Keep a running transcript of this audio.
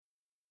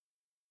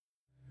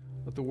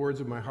Let the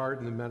words of my heart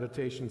and the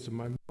meditations of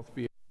my mouth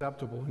be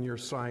acceptable in your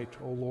sight,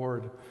 O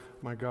Lord,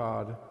 my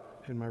God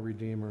and my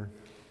Redeemer.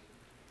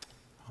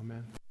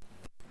 Amen.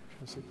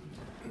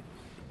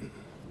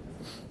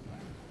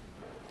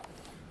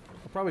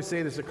 I'll probably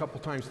say this a couple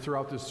times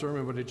throughout this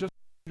sermon, but I just want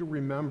you to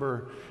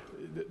remember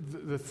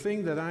the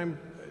thing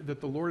that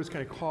the Lord has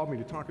kind of called me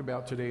to talk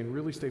about today and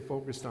really stay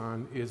focused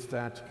on is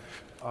that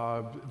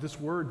this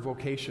word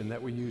vocation that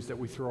we use, that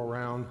we throw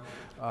around,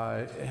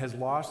 has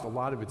lost a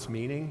lot of its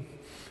meaning,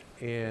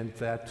 and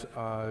that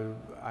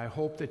I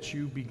hope that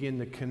you begin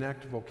to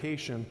connect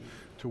vocation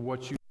to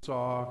what you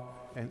saw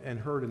and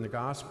heard in the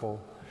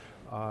gospel,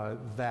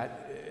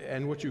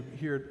 and what you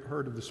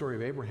heard of the story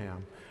of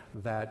Abraham,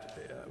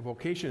 that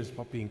vocation is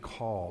about being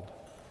called.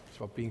 It's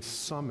about being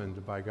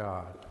summoned by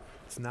God.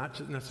 It's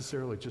not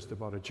necessarily just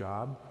about a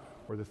job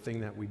or the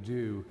thing that we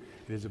do.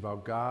 It is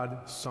about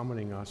God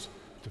summoning us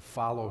to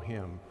follow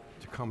Him,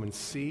 to come and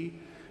see,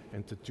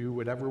 and to do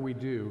whatever we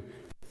do,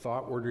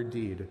 thought, word, or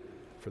deed,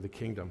 for the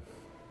kingdom.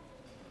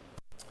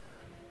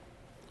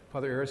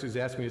 Father Harris has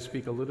asked me to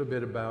speak a little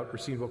bit about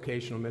Racine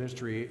Vocational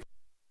Ministry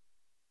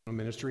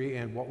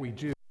and what we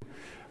do.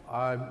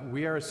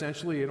 We are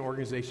essentially an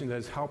organization that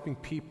is helping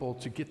people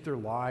to get their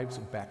lives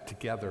back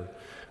together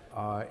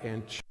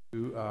and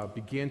to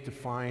begin to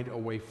find a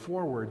way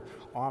forward,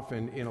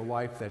 often in a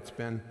life that's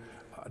been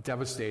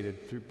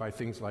devastated by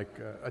things like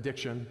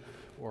addiction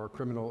or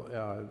criminal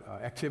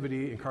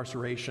activity,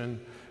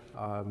 incarceration,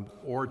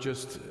 or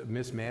just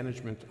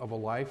mismanagement of a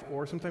life,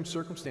 or sometimes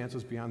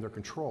circumstances beyond their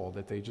control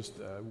that they just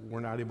were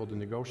not able to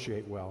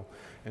negotiate well.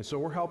 And so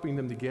we're helping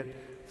them to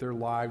get their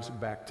lives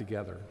back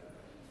together.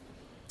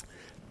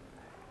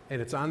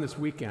 And it's on this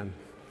weekend.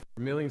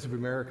 Millions of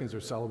Americans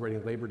are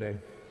celebrating Labor Day,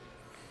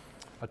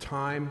 a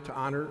time to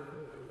honor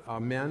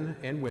men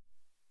and women,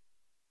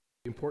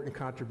 the important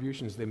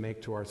contributions they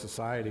make to our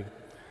society.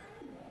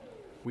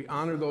 We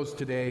honor those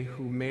today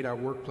who made our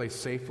workplace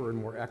safer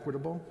and more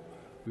equitable.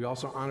 We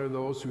also honor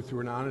those who, through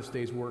an honest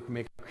day's work,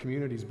 make our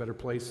communities better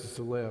places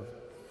to live.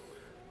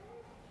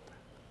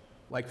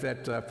 Like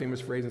that famous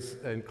phrase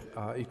in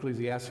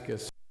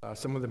Ecclesiasticus,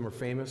 some of them are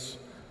famous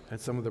and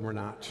some of them are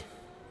not.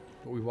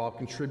 But we've all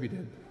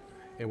contributed,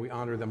 and we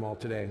honor them all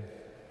today.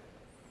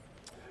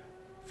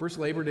 First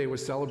Labor Day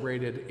was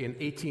celebrated in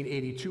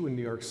 1882 in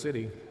New York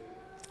City.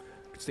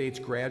 States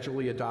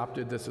gradually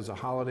adopted this as a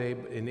holiday.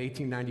 In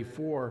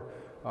 1894,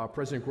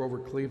 President Grover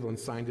Cleveland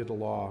signed into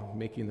law,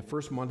 making the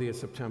first Monday of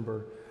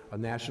September a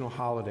national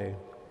holiday.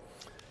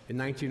 In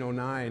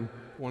 1909,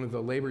 one of the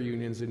labor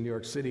unions in New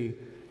York City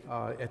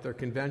at their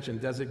convention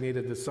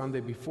designated the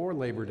Sunday before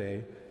Labor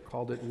Day,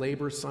 called it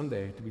Labor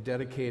Sunday, to be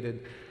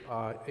dedicated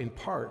in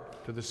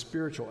part to the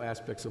spiritual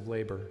aspects of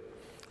labor.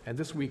 And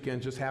this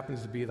weekend just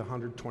happens to be the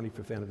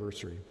 125th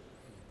anniversary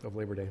of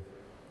Labor Day.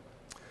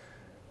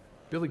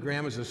 Billy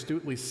Graham has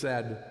astutely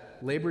said,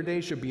 Labor Day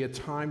should be a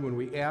time when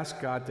we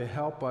ask God to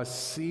help us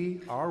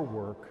see our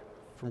work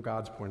from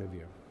God's point of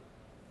view.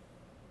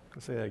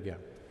 I'll say that again.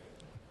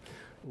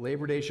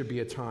 Labor Day should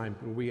be a time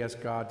when we ask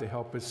God to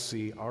help us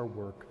see our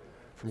work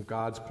from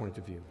God's point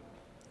of view.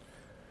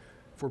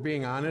 If we're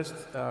being honest,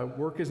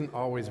 work isn't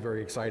always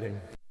very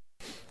exciting.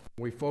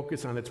 When we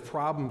focus on its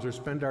problems or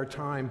spend our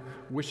time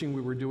wishing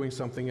we were doing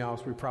something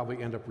else, we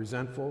probably end up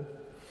resentful,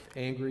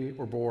 angry,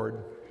 or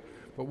bored.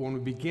 But when we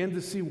begin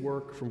to see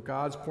work from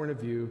God's point of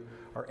view,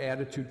 our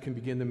attitude can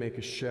begin to make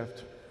a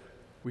shift.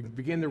 We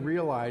begin to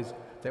realize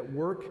that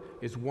work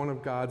is one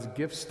of God's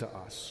gifts to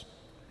us,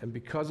 and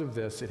because of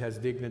this, it has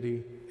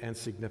dignity and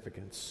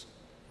significance.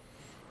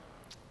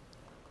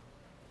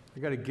 I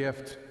got a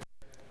gift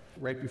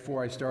right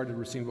before I started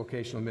Racine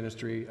Vocational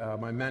Ministry.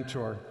 My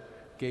mentor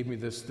gave me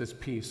this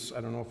piece.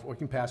 I don't know if we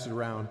can pass it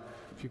around.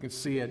 If you can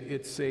see it,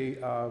 it's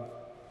a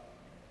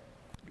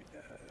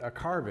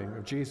carving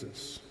of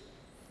Jesus.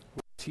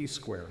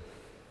 T-square.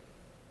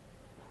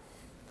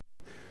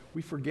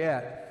 We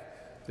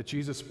forget that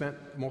Jesus spent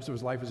most of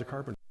his life as a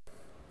carpenter.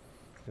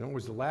 And it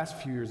was the last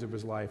few years of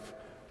his life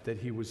that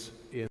he was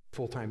in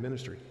full-time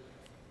ministry.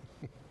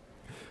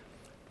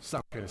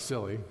 Sounds kind of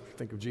silly.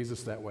 Think of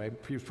Jesus that way.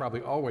 He was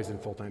probably always in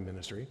full-time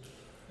ministry.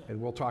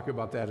 And we'll talk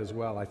about that as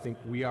well. I think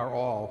we are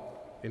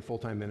all in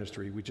full-time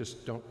ministry. We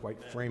just don't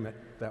quite frame it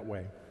that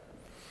way.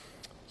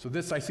 So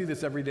I see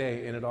this every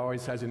day, and it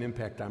always has an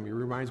impact on me. It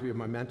reminds me of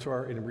my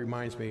mentor, and it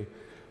reminds me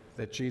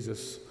that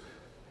Jesus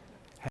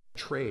had a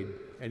trade,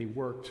 and he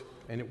worked,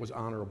 and it was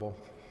honorable.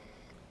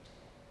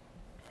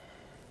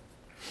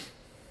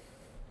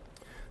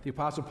 The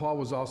Apostle Paul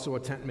was also a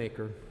tent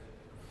maker.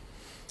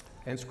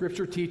 And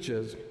Scripture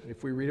teaches,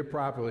 if we read it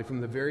properly, from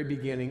the very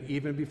beginning,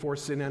 even before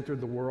sin entered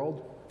the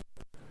world,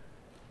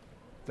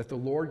 that the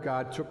Lord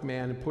God took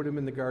man and put him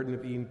in the Garden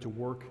of Eden to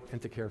work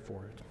and to care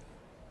for it.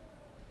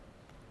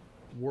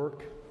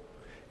 Work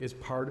is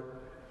part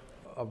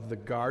of the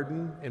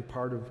garden and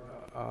part of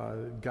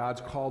God's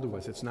call to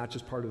us. It's not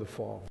just part of the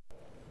fall.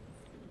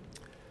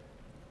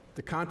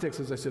 The context,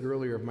 as I said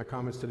earlier, of my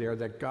comments today are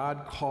that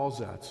God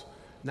calls us,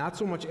 not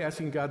so much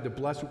asking God to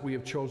bless what we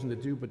have chosen to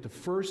do, but to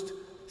first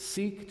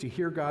seek to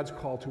hear God's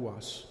call to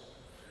us.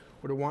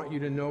 What I want you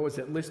to know is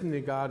that listening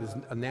to God is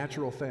a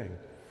natural thing,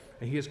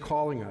 and He is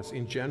calling us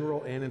in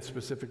general and in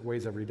specific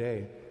ways every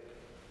day.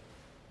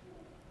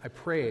 I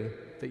pray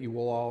that you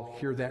will all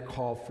hear that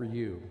call for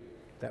you,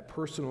 that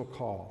personal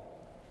call.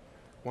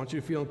 I want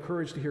you to feel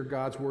encouraged to hear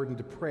God's word and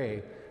to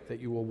pray that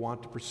you will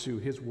want to pursue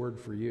His word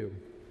for you.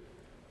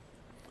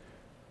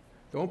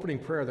 The opening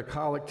prayer, the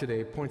collect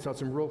today, points out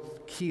some real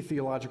key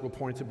theological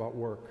points about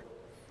work.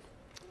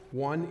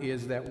 One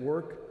is that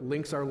work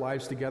links our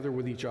lives together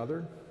with each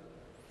other,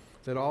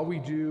 that all we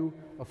do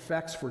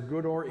affects, for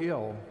good or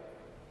ill,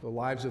 the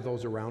lives of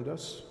those around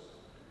us,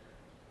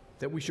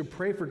 that we should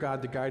pray for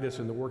God to guide us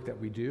in the work that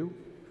we do,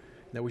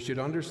 that we should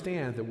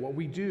understand that what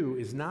we do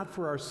is not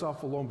for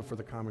ourselves alone, but for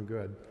the common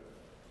good.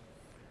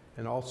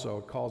 And also,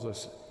 it calls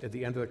us at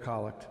the end of the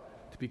collect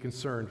to be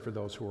concerned for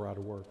those who are out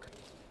of work.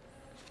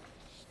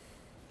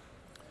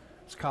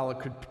 This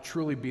collect could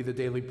truly be the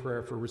daily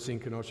prayer for Racine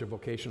Kenosha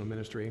Vocational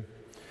Ministry.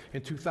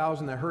 In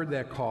 2000, I heard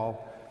that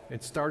call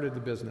and started the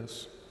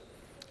business.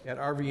 At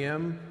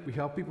RVM, we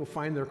help people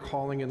find their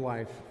calling in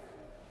life.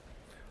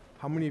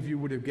 How many of you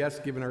would have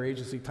guessed, given our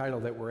agency title,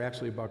 that we're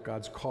actually about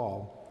God's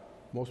call?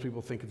 Most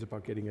people think it's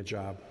about getting a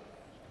job.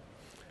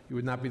 You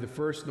would not be the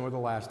first nor the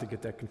last to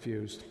get that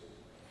confused.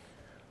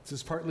 This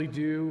is partly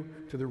due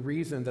to the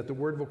reason that the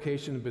word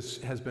vocation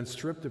has been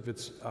stripped of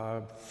its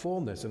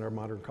fullness in our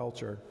modern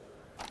culture.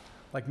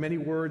 Like many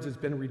words, it's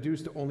been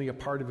reduced to only a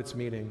part of its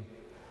meaning.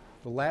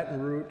 The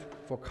Latin root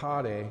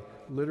vocare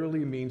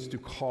literally means to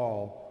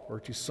call or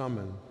to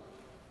summon.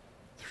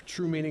 The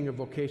true meaning of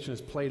vocation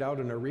is played out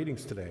in our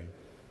readings today.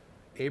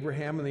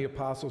 Abraham and the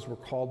apostles were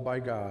called by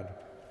God.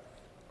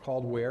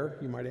 Called where,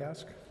 you might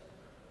ask?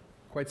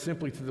 Quite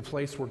simply, to the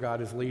place where God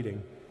is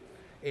leading.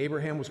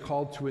 Abraham was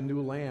called to a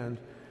new land,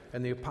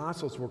 and the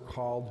apostles were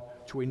called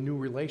to a new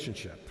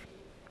relationship,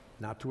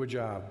 not to a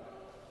job.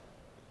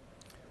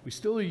 We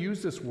still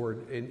use this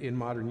word in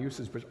modern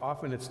usage, but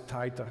often it's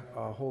tied to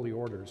holy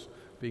orders,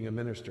 being a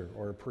minister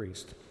or a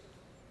priest.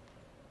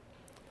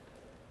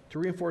 To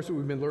reinforce what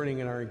we've been learning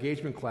in our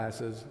engagement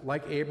classes,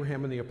 like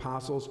Abraham and the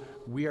apostles,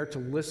 we are to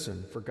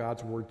listen for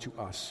God's word to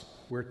us.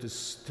 We're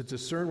to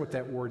discern what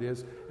that word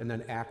is and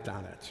then act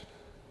on it.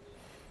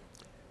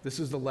 This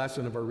is the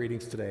lesson of our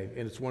readings today,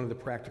 and it's one of the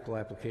practical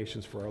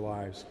applications for our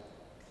lives.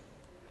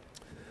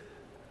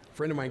 A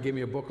friend of mine gave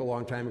me a book a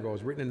long time ago. It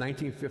was written in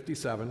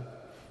 1957,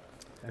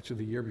 actually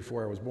the year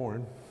before I was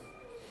born.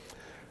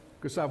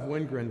 Gustav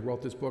Wingren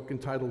wrote this book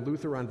entitled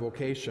Luther on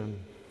Vocation,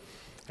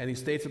 and he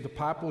states that the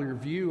popular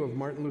view of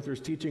Martin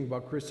Luther's teaching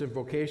about Christian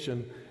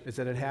vocation is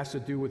that it has to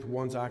do with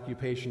one's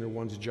occupation or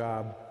one's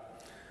job.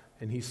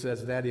 And he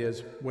says that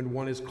is, when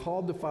one is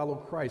called to follow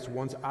Christ,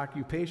 one's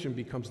occupation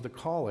becomes the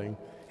calling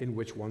in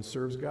which one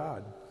serves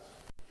God.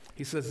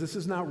 He says this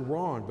is not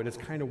wrong, but it's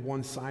kind of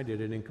one-sided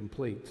and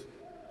incomplete.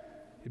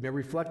 It may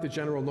reflect the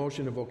general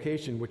notion of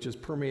vocation, which has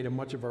permeated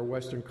much of our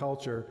Western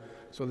culture,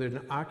 so that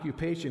an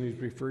occupation is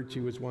referred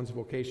to as one's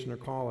vocation or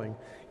calling,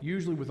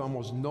 usually with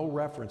almost no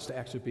reference to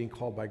actually being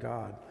called by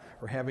God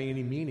or having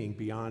any meaning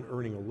beyond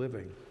earning a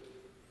living.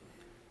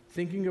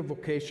 Thinking of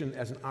vocation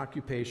as an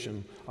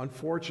occupation,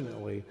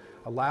 unfortunately,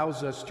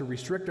 allows us to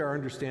restrict our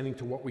understanding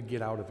to what we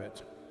get out of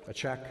it: a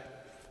check,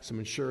 some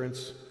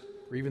insurance,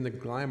 or even the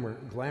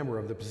glamour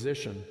of the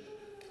position.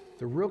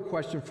 The real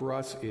question for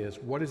us is,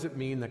 what does it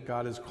mean that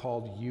God has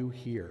called you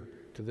here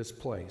to this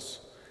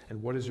place?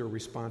 And what is your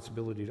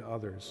responsibility to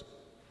others?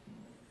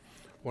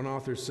 One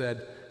author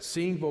said,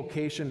 seeing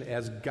vocation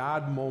as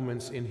God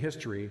moments in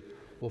history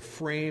will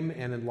frame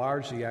and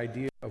enlarge the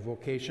idea of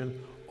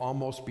vocation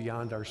almost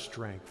beyond our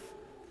strength.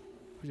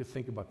 Would you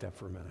think about that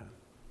for a minute?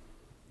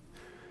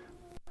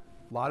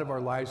 A lot of our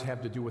lives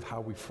have to do with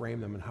how we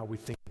frame them and how we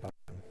think about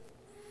them.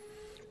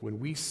 When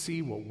we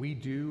see what we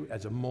do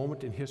as a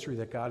moment in history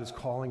that God is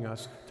calling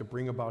us to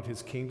bring about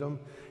His kingdom,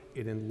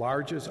 it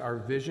enlarges our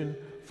vision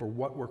for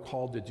what we're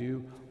called to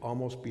do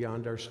almost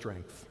beyond our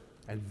strength.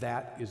 And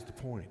that is the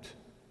point.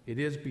 It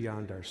is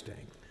beyond our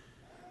strength.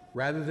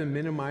 Rather than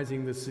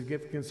minimizing the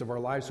significance of our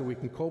lives so we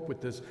can cope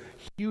with this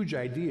huge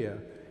idea,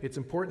 it's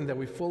important that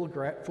we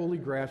fully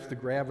grasp the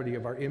gravity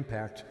of our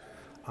impact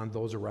on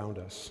those around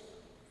us.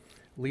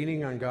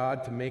 Leaning on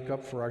God to make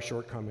up for our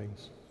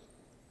shortcomings.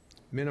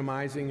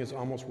 Minimizing is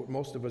almost what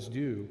most of us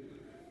do.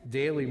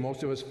 Daily,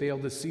 most of us fail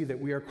to see that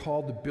we are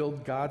called to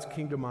build God's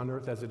kingdom on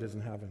earth as it is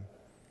in heaven.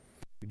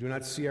 We do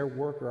not see our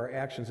work or our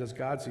actions as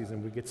God sees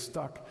them. We get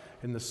stuck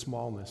in the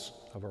smallness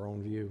of our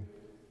own view.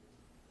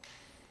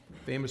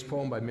 Famous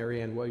poem by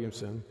Marianne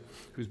Williamson,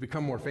 who's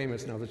become more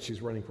famous now that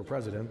she's running for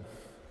president.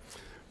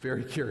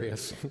 Very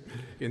curious,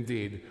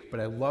 indeed. But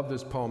I love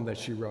this poem that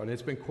she wrote, and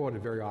it's been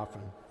quoted very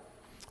often.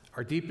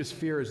 Our deepest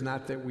fear is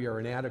not that we are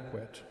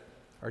inadequate.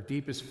 Our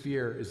deepest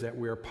fear is that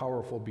we are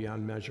powerful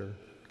beyond measure.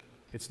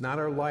 It's not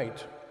our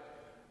light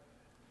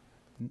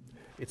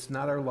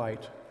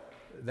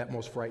that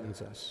most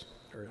frightens us.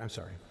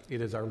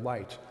 It is our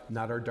light,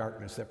 not our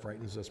darkness, that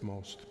frightens us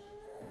most.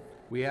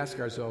 We ask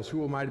ourselves,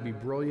 who am I to be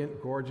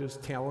brilliant, gorgeous,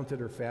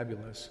 talented, or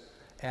fabulous?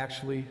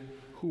 Actually,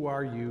 Who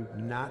are you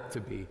not to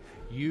be?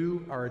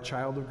 You are a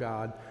child of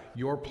God.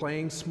 Your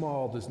playing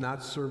small does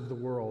not serve the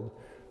world.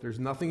 There's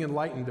nothing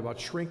enlightened about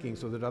shrinking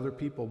so that other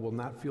people will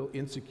not feel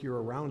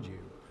insecure around you.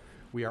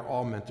 We are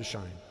all meant to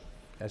shine,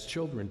 as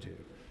children do.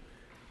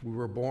 We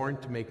were born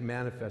to make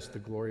manifest the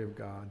glory of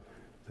God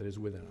that is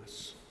within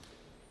us.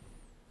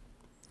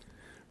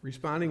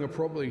 Responding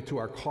appropriately to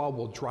our call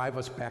will drive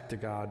us back to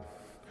God,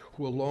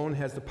 who alone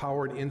has the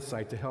power and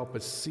insight to help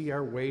us see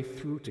our way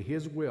through to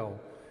His will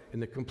in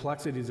the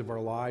complexities of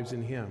our lives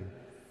in Him.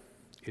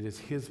 It is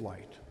His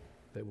light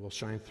that will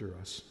shine through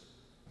us.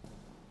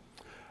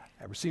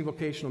 At Racine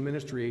Vocational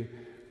Ministry,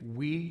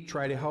 we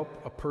try to help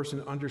a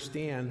person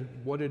understand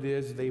what it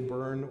is they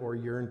burn or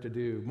yearn to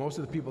do. Most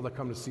of the people that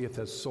come to see us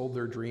have sold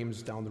their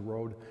dreams down the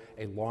road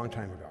a long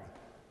time ago.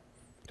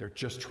 They're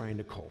just trying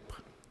to cope.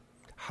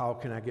 How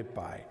can I get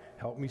by?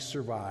 Help me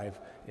survive,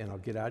 and I'll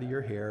get out of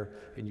your hair,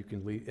 and you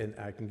can leave, and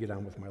I can get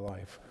on with my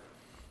life.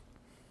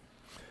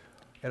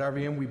 At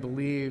RVM, we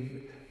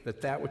believe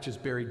that which is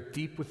buried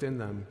deep within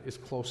them is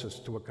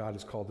closest to what God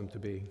has called them to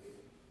be.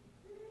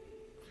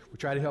 We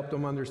try to help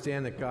them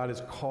understand that God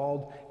has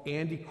called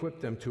and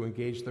equipped them to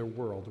engage their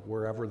world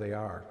wherever they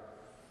are.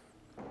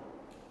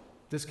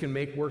 This can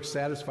make work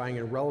satisfying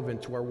and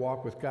relevant to our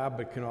walk with God,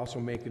 but can also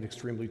make it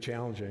extremely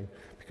challenging,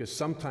 because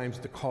sometimes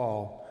the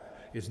call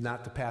is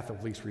not the path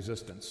of least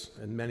resistance,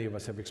 and many of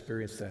us have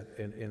experienced that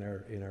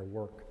in our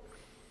work.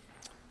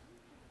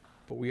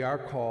 But we are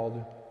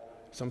called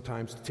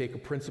sometimes to take a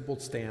principled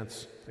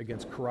stance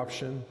against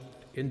corruption,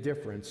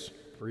 indifference,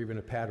 or even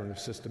a pattern of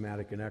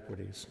systematic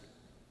inequities.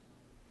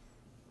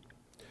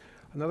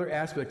 Another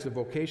aspect of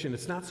vocation,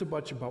 it's not so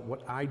much about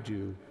what I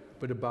do,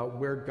 but about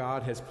where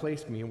God has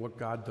placed me and what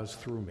God does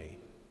through me.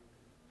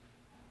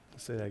 I'll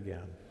say that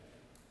again.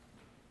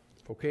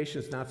 Vocation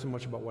is not so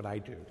much about what I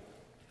do.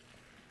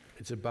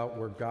 It's about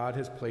where God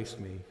has placed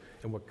me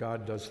and what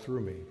God does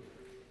through me.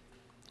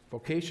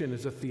 Vocation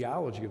is a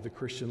theology of the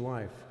Christian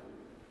life.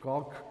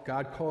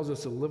 God calls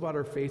us to live out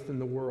our faith in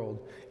the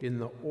world in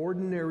the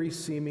ordinary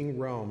seeming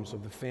realms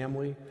of the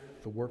family,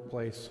 the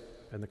workplace,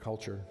 and the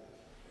culture.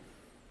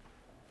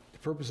 The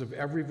purpose of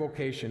every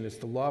vocation is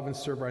to love and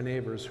serve our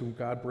neighbors whom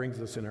God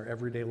brings us in our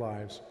everyday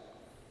lives.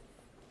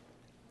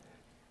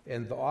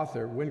 And the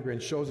author,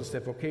 Wingren, shows us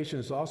that vocation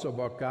is also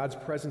about God's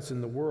presence in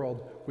the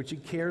world, which He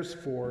cares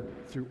for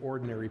through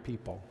ordinary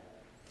people.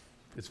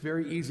 It's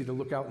very easy to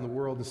look out in the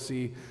world and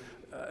see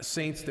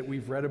saints that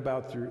we've read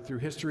about through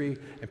history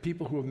and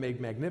people who have made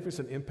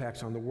magnificent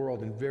impacts on the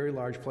world in very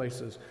large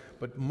places.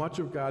 But much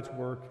of God's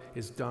work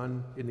is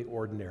done in the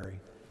ordinary,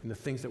 in the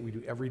things that we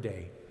do every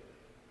day.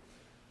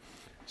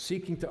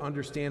 Seeking to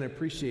understand and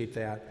appreciate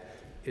that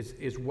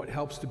is what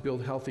helps to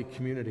build healthy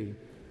community.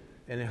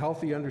 And a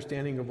healthy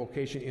understanding of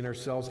vocation in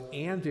ourselves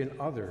and in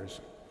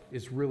others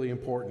is really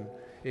important.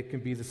 It can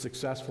be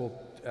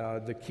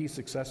the key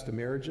success to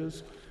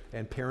marriages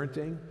and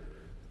parenting,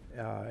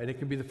 and it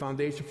can be the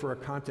foundation for a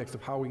context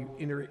of how we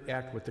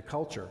interact with the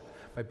culture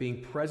by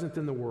being present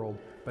in the world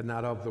but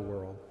not of the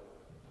world.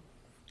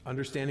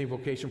 Understanding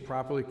vocation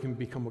properly can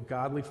become a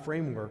godly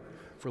framework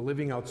for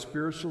living out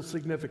spiritual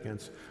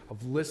significance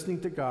of listening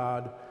to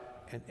God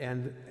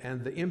and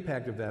the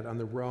impact of that on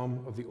the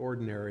realm of the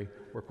ordinary,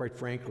 where, quite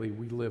frankly,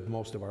 we live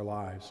most of our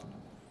lives.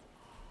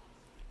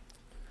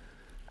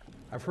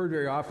 I've heard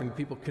very often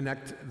people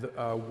connect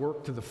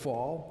work to the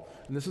fall,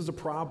 and this is a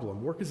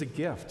problem. Work is a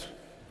gift.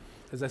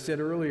 As I said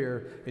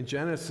earlier, in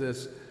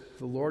Genesis,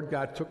 the Lord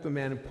God took the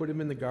man and put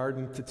him in the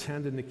garden to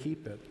tend and to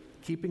keep it.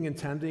 Keeping and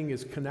tending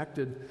is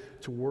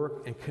connected to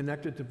work and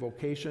connected to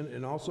vocation,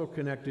 and also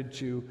connected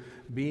to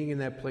being in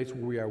that place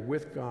where we are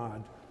with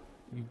God.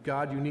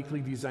 God uniquely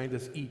designed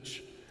us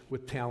each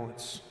with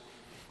talents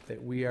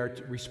that we are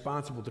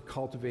responsible to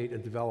cultivate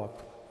and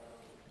develop.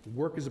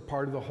 Work is a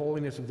part of the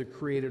holiness of the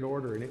created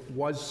order, and it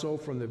was so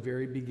from the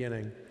very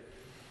beginning.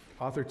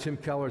 Author Tim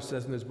Keller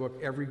says in his book,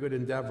 Every Good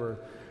Endeavor,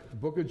 the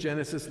book of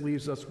Genesis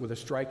leaves us with a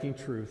striking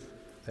truth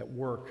that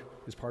work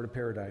is part of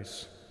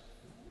paradise.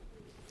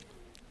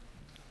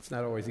 It's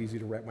not always easy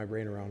to wrap my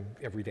brain around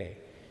every day.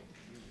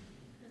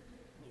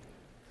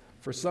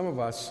 For some of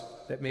us,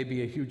 that may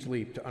be a huge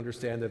leap to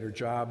understand that our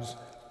jobs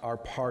are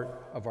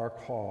part of our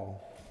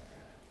call.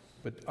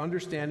 But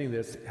understanding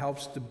this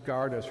helps to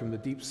guard us from the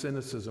deep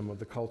cynicism of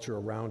the culture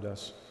around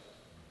us.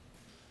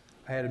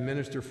 I had a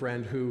minister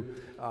friend who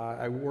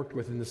I worked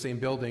with in the same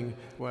building.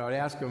 When I would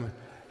ask him,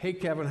 "Hey,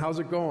 Kevin, how's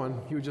it going?"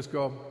 He would just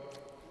go,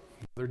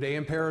 "Another day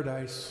in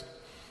paradise."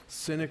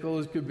 Cynical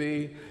as could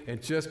be,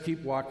 and just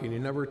keep walking. He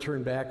never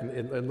turned back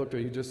and looked at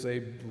you. Just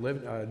say,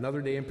 "Live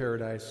another day in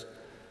paradise."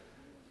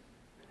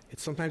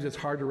 Sometimes it's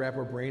hard to wrap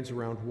our brains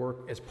around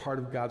work as part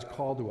of God's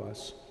call to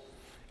us.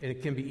 And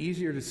it can be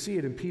easier to see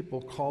it in people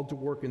called to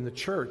work in the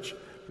church,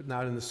 but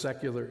not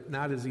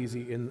as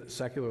easy in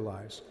secular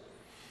lives.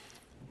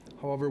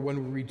 However,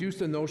 when we reduce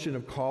the notion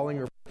of calling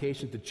or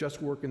vocation to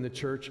just work in the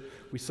church,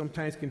 we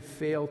sometimes can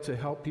fail to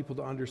help people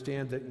to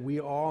understand that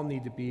we all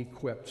need to be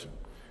equipped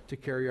to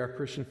carry our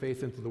Christian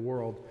faith into the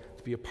world,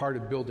 to be a part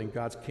of building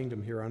God's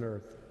kingdom here on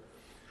earth.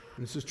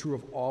 And this is true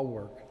of all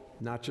work,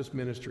 not just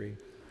ministry,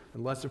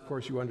 unless, of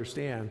course, you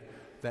understand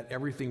that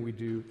everything we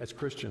do as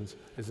Christians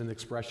is an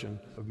expression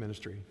of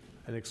ministry,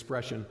 an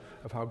expression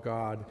of how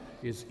God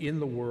is in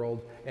the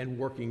world and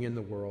working in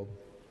the world.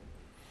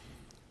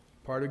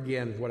 Part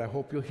again, what I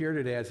hope you'll hear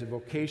today is that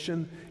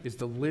vocation is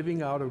the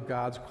living out of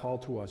God's call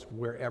to us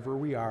wherever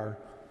we are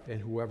and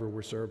whoever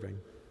we're serving.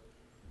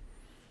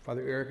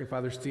 Father Eric and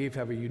Father Steve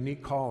have a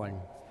unique calling.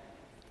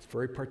 It's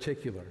very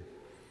particular,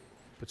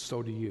 but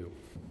so do you.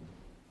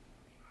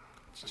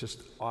 It's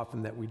just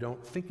often that we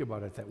don't think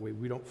about it that way.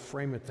 We don't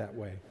frame it that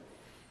way.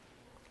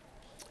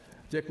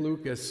 Dick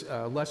Lucas,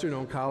 a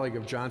lesser-known colleague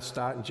of John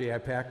Stott and J.I.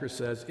 Packer,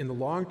 says, "In the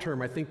long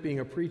term, I think being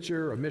a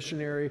preacher, a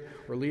missionary,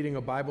 or leading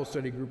a Bible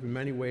study group in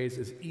many ways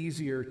is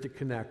easier to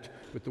connect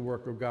with the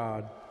work of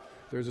God.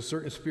 There's a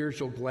certain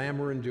spiritual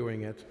glamour in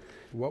doing it.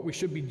 What we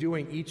should be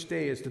doing each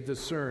day is to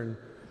discern,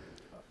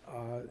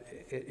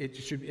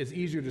 it's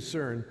easier to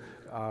discern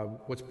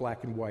what's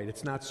black and white.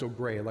 It's not so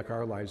gray like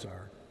our lives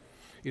are.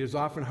 It is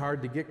often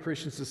hard to get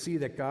Christians to see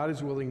that God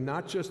is willing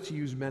not just to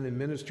use men in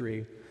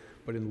ministry,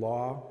 but in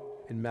law,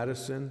 in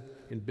medicine,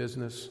 in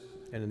business,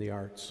 and in the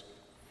arts."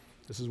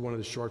 This is one of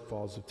the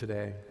shortfalls of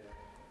today.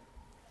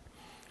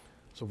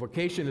 So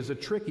vocation is a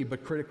tricky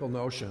but critical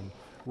notion.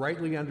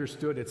 Rightly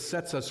understood, it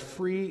sets us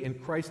free in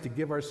Christ to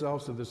give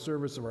ourselves to the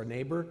service of our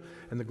neighbor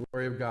and the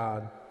glory of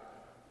God.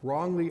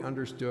 Wrongly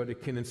understood,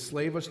 it can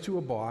enslave us to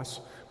a boss,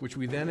 which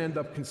we then end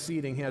up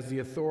conceding has the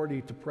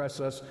authority to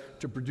press us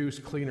to produce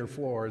cleaner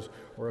floors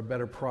or a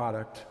better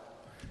product.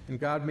 And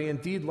God may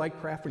indeed like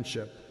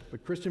craftsmanship,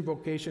 but Christian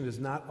vocation is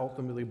not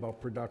ultimately about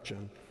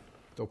production,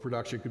 though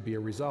production could be a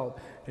result.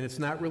 And it's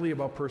not really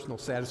about personal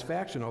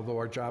satisfaction, although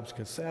our jobs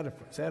can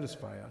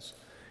satisfy us.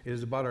 It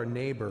is about our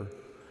neighbor.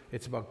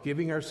 It's about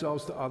giving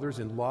ourselves to others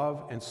in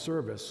love and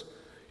service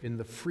in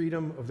the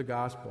freedom of the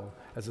gospel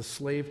as a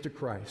slave to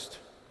Christ.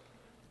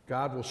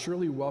 God will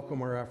surely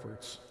welcome our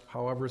efforts,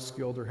 however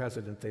skilled or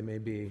hesitant they may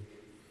be.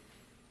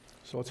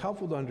 So it's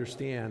helpful to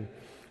understand,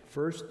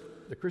 first,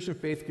 the Christian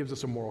faith gives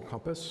us a moral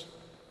compass.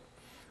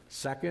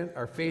 Second,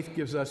 our faith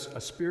gives us a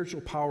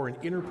spiritual power, an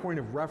inner point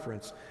of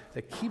reference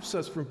that keeps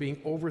us from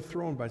being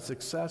overthrown by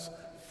success,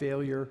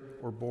 failure,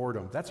 or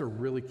boredom. That's a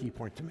really key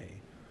point to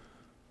me.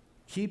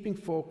 Keeping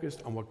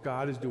focused on what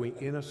God is doing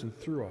in us and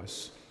through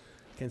us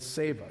can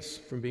save us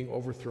from being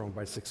overthrown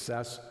by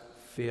success,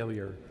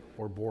 failure,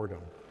 or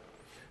boredom.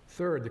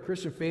 Third, the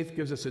Christian faith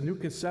gives us a new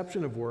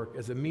conception of work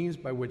as a means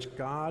by which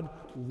God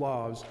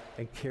loves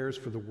and cares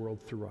for the world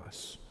through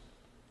us.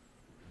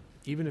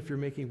 Even if you're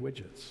making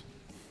widgets.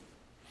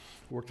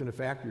 I worked in a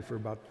factory for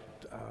about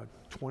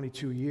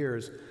 22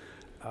 years,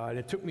 and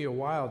it took me a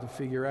while to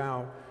figure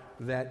out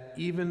that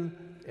even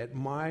at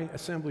my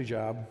assembly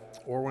job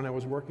or when I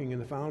was working in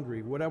the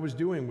foundry, what I was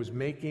doing was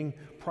making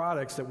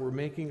products that were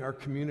making our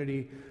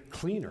community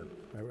cleaner.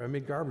 I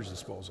made garbage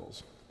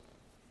disposals.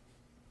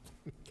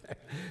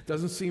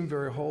 Doesn't seem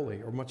very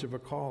holy or much of a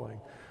calling,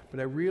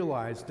 but I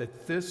realized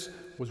that this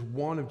was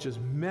one of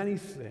just many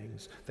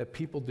things that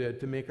people did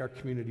to make our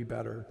community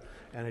better,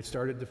 and I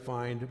started to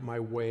find my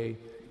way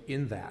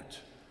in that.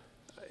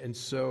 And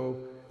so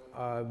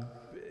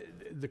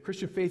the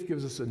Christian faith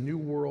gives us a new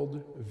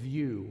world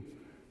view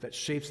that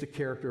shapes the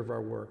character of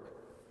our work.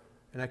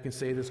 And I can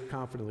say this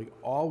confidently,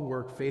 all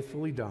work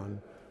faithfully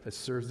done that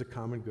serves the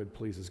common good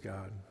pleases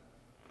God.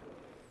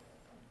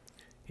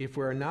 If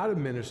we are not a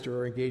minister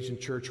or engaged in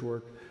church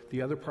work,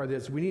 the other part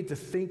is we need to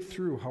think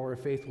through how our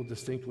faith will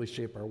distinctly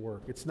shape our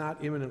work. It's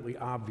not imminently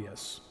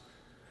obvious.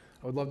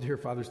 I would love to hear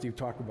Father Steve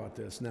talk about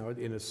this. Now,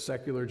 in a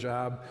secular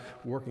job,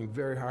 working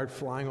very hard,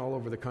 flying all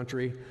over the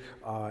country,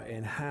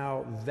 and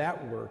how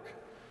that work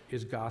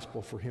is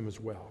gospel for him as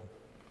well.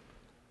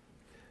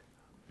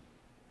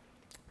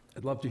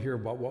 I'd love to hear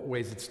about what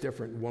ways it's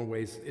different, in one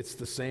ways it's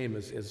the same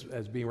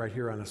as being right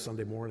here on a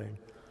Sunday morning.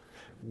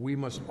 We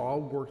must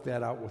all work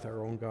that out with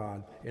our own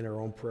God in our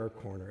own prayer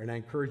corner. And I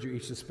encourage you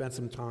each to spend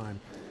some time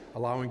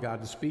allowing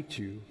God to speak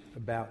to you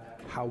about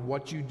how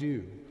what you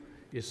do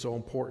is so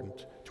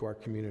important to our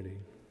community.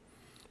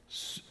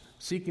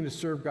 Seeking to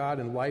serve God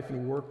in life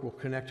and work will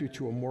connect you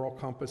to a moral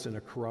compass in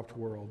a corrupt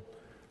world.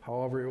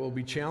 However, it will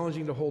be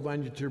challenging to hold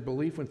on to your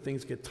belief when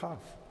things get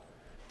tough,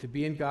 to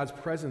be in God's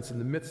presence in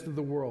the midst of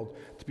the world,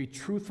 to be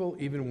truthful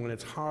even when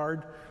it's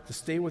hard, to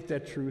stay with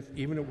that truth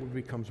even when it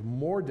becomes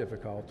more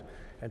difficult,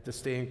 and to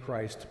stay in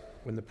Christ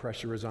when the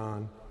pressure is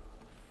on.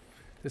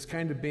 This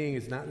kind of being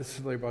is not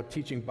necessarily about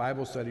teaching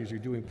Bible studies or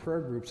doing prayer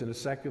groups in a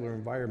secular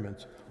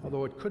environment,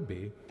 although it could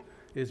be.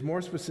 It is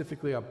more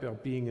specifically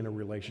about being in a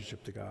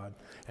relationship to God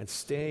and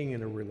staying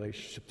in a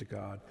relationship to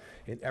God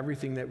in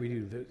everything that we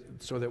do,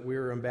 so that we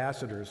are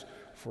ambassadors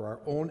for our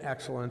own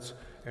excellence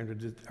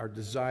and our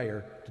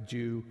desire to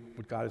do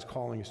what God is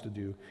calling us to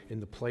do in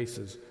the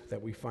places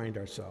that we find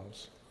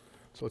ourselves.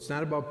 So it's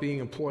not about being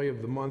employee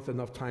of the month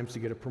enough times to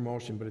get a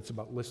promotion, but it's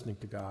about listening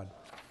to God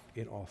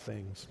in all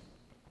things.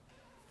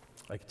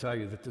 I can tell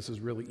you that this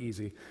is really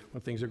easy when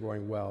things are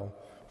going well.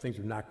 When things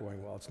are not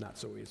going well, it's not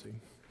so easy.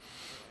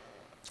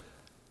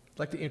 I'd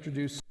like to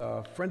introduce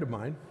a friend of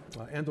mine,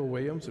 Endel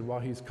Williams, and while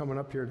he's coming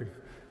up here to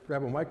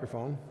grab a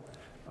microphone,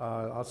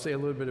 I'll say a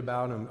little bit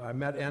about him. I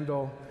met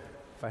Endel,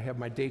 if I have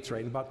my dates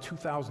right, in about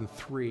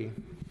 2003,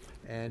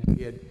 and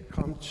he had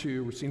come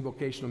to Racine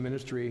Vocational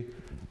Ministry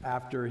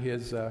after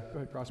his, go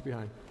ahead, cross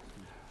behind,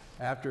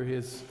 after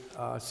his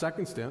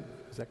second stint,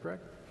 is that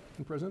correct,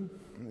 in prison?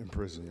 In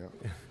prison,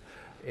 yeah.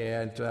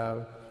 And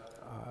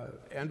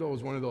Endel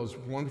was one of those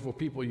wonderful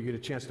people you get a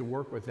chance to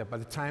work with that by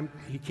the time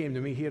he came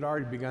to me, he had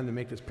already begun to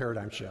make this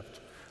paradigm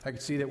shift. I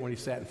could see that when he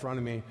sat in front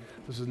of me,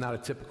 this is not a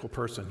typical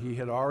person. He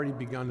had already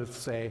begun to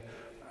say,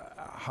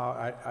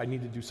 how I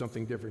need to do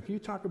something different. Can you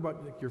talk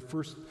about like, your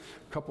first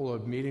couple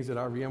of meetings at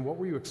RVM? What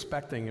were you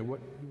expecting and what,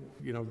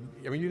 you know,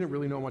 I mean, you didn't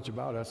really know much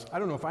about us. I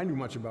don't know if I knew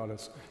much about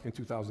us in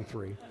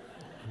 2003.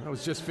 I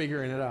was just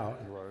figuring it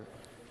out. Right.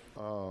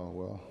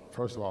 Well,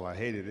 first of all, I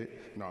hated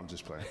it. No, I'm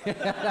just playing.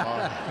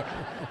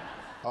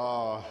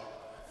 I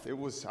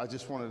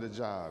just wanted a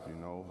job, you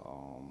know.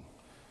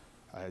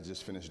 I had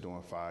just finished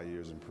doing 5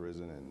 years in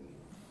prison, and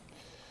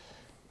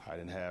I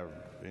didn't have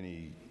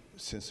any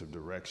sense of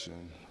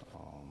direction.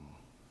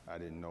 I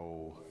didn't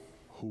know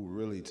who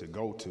really to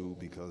go to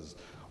because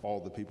all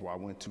the people I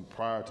went to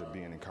prior to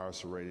being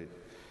incarcerated,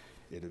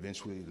 it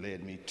eventually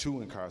led me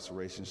to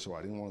incarceration, so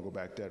I didn't want to go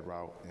back that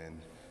route, and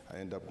I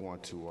ended up going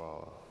to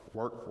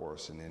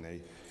workforce, and then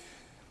they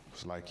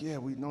was like, yeah,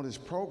 we know this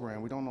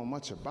program, we don't know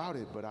much about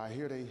it, but I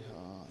hear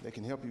they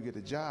can help you get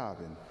a job.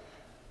 And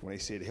when they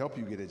said help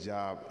you get a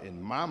job,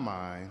 in my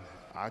mind,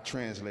 I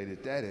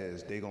translated that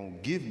as they gonna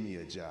give me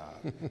a job,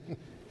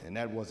 and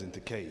that wasn't the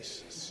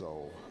case.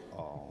 So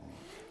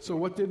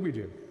what did we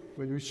do?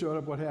 When you showed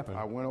up, what happened?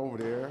 I went over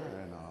there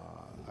and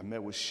I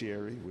met with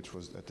Sherry, which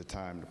was at the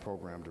time the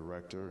program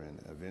director, and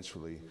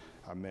eventually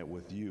I met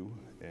with you,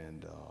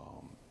 and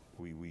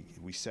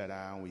we sat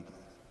down, we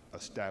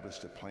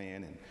established a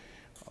plan, and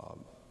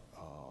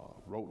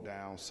wrote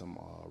down some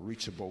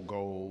reachable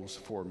goals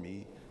for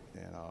me,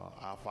 and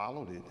I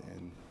followed it,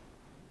 and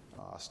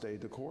I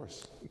stayed the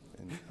course.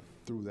 And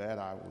through that,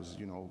 I was,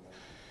 you know,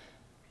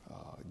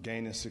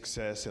 gaining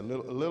success a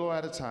little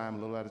at a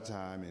time,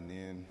 and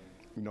then,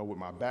 you know, with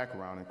my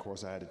background, of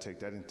course, I had to take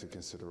that into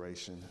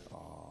consideration.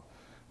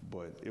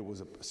 But it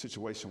was a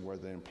situation where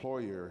the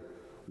employer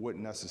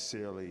wouldn't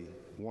necessarily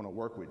want to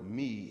work with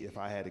me if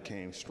I had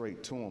came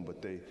straight to them,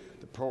 but the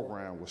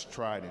program was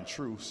tried and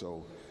true,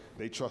 so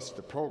they trusted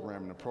the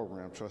program, and the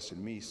program trusted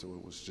me, so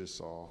it was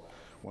just all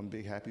one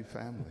big happy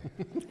family.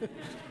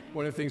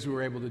 One of the things we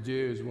were able to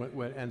do is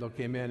when Endel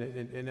came in,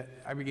 and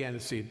I began to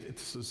see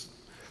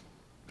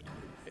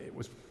it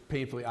was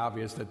painfully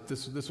obvious that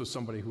this was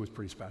somebody who was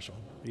pretty special.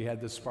 He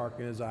had this spark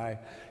in his eye.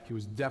 He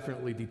was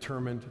definitely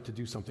determined to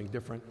do something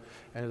different.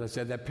 And as I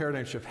said, that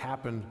paradigm shift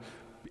happened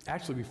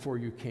actually before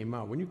you came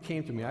out. When you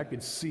came to me, I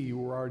could see you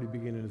were already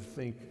beginning to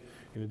think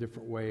in a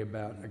different way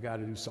about, I got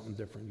to do something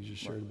different. You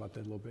just shared about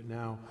that a little bit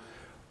now.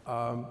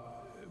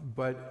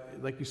 But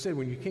like you said,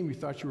 when you came, you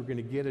thought you were going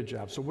to get a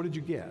job. So what did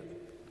you get?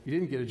 You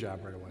didn't get a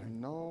job right away.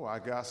 No, I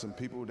got some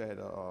people that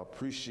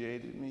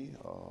appreciated me,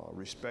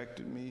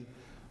 respected me,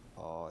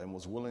 and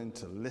was willing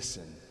to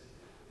listen.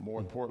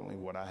 More importantly,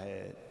 what I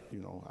had, you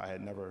know, I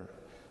had never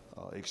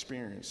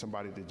experienced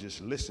somebody that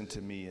just listened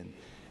to me, and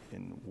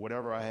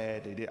whatever I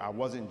had, they did. I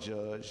wasn't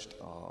judged.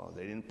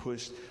 They didn't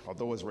push,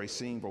 although it's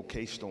Racine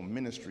Vocational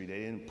Ministry, they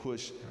didn't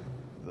push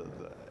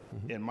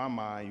in my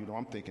mind, you know,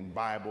 I'm thinking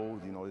Bible,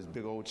 you know, this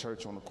big old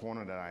church on the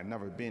corner that I've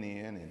never been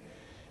in, and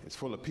it's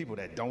full of people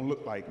that don't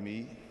look like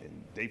me,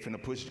 and they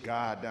finna push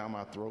God down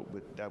my throat,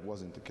 but that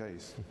wasn't the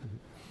case.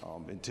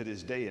 And to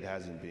this day, it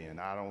hasn't been.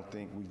 I don't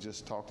think, we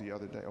just talked the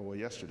other day, or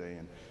yesterday,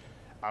 and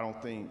I don't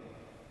think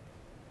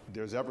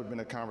there's ever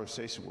been a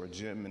conversation where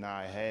Jim and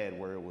I had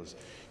where it was,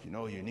 you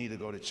know, you need to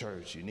go to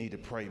church, you need to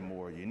pray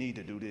more, you need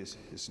to do this.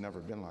 It's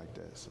never been like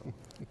that, so.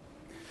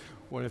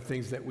 One of the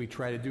things that we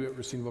try to do at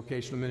Racine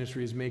Vocational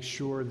Ministry is make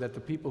sure that the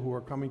people who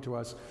are coming to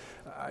us,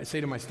 I say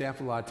to my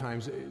staff a lot of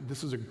times,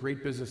 this is a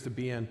great business to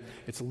be in.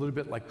 It's a little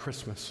bit like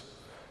Christmas.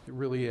 It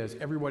really is.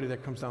 Everybody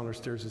that comes down our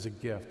stairs is a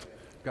gift.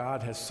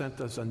 God has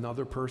sent us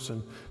another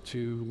person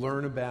to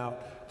learn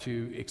about,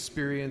 to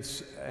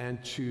experience,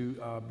 and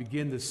to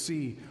begin to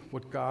see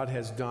what God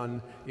has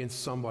done in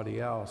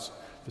somebody else.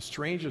 The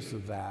strangest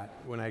of that,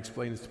 when I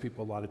explain this to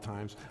people a lot of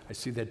times, I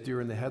see that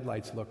deer in the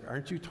headlights look.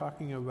 Aren't you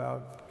talking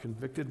about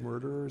convicted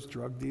murderers,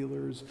 drug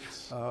dealers?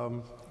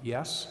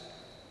 Yes.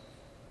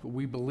 But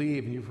we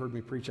believe, and you've heard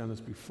me preach on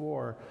this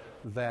before,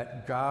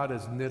 that God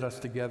has knit us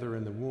together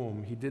in the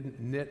womb. He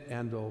didn't knit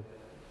Endel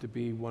to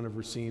be one of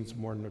Racine's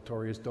more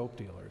notorious dope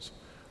dealers.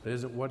 That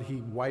isn't what he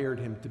wired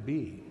him to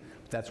be.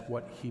 That's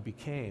what he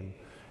became.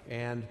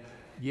 And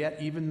yet,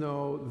 even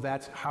though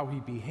that's how he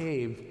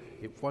behaved,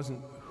 it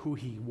wasn't who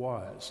he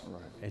was.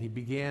 Right. And he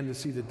began to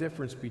see the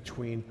difference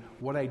between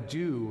what I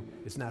do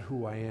is not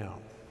who I am.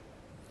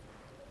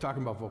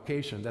 Talking about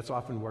vocation, that's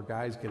often where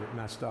guys get it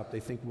messed up. They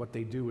think what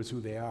they do is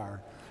who they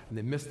are, and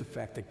they miss the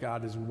fact that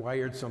God has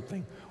wired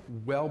something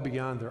well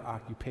beyond their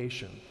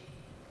occupation,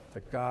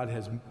 that God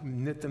has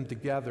knit them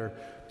together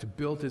to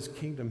build his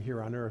kingdom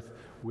here on earth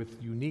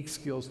with unique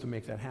skills to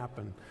make that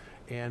happen.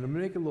 And I'm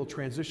going to make a little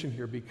transition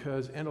here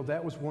because, Endo,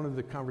 that was one of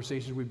the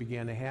conversations we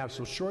began to have.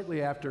 So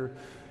shortly after,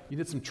 you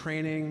did some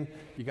training,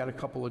 you got a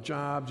couple of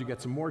jobs, you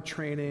got some more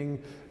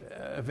training.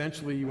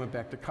 Eventually, you went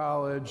back to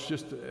college.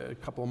 Just a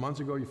couple of months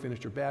ago, you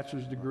finished your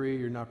bachelor's degree.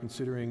 You're now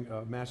considering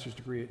a master's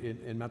degree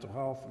in mental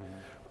health.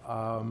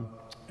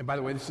 And by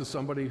the way, this is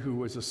somebody who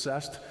was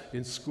assessed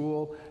in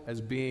school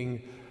as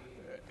being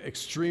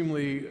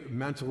extremely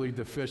mentally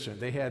deficient.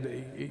 They had,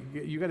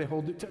 you got to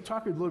hold,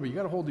 talk a little bit, you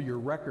got to hold to your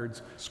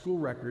records, school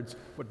records,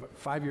 what,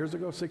 5 years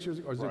ago, 6 years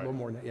ago, or is it a little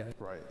more than that? Yeah.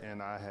 Right,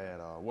 and I had,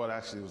 well,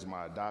 actually it was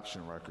my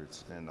adoption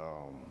records, and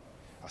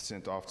I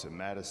sent off to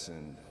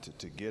Madison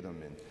to get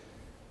them, and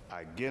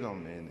I get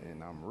them,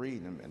 and I'm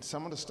reading them, and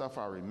some of the stuff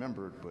I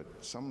remembered, but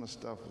some of the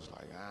stuff was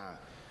like,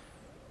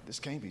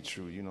 this can't be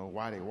true, you know,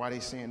 why they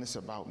saying this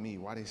about me,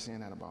 why they saying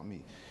that about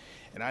me?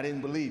 And I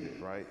didn't believe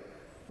it, right?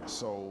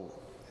 So,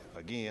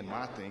 again,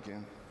 my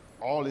thinking,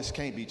 all this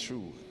can't be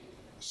true.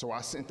 So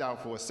I sent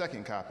out for a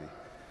second copy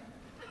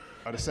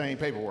of the same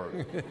paperwork.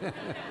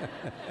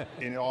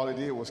 And all it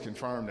did was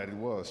confirm that it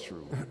was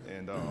true.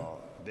 And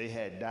they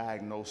had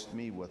diagnosed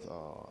me with,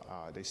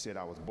 they said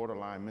I was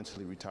borderline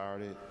mentally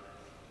retarded.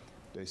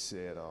 They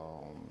said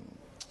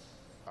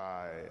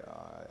I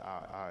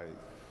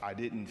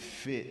didn't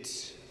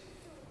fit,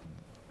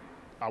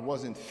 I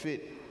wasn't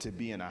fit to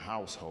be in a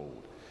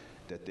household,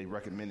 that they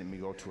recommended me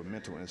go to a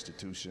mental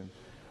institution.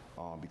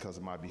 Because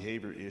of my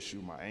behavior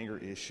issue, my anger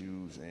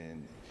issues,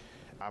 and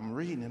I'm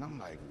reading and I'm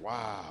like,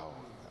 wow,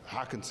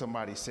 how can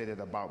somebody say that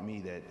about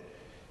me that,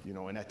 you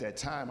know, and at that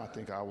time I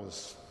think I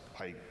was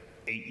like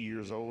 8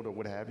 years old or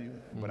what have you,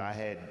 but I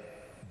had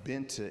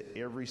been to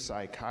every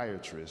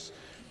psychiatrist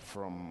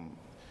from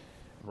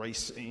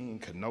Racine,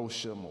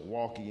 Kenosha,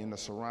 Milwaukee, in the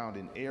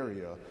surrounding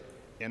area,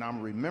 and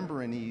I'm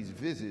remembering these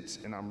visits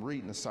and I'm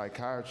reading the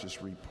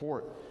psychiatrist's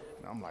report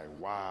and I'm like,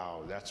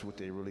 wow, that's what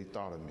they really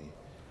thought of me.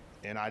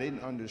 And I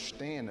didn't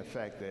understand the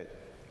fact that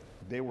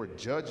they were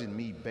judging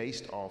me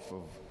based off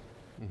of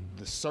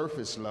the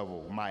surface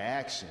level, my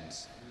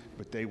actions,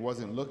 but they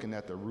wasn't looking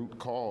at the root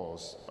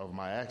cause of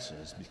my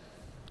actions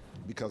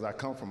because I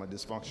come from a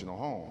dysfunctional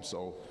home.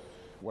 So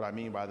what I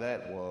mean by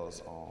that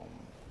was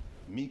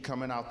me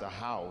coming out the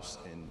house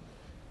and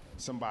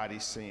somebody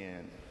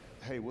saying,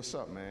 hey, what's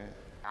up, man?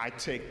 I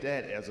take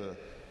that as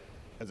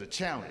a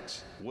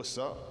challenge. What's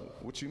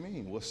up? What you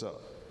mean, what's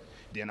up?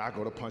 Then I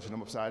go to punching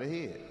them upside the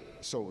head.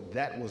 So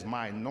that was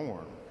my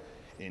norm.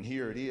 And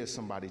here it is,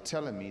 somebody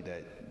telling me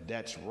that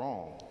that's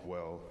wrong.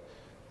 Well,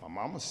 my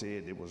mama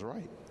said it was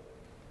right.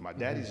 My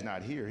daddy's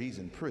not here, he's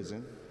in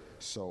prison.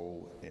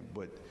 So,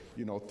 but,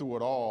 you know, through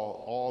it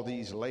all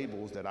these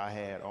labels that I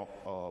had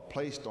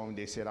placed on me,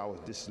 they said I was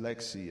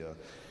dyslexia.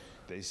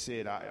 They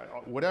said,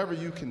 whatever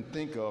you can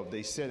think of,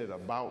 they said it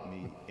about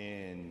me.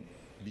 And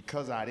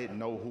because I didn't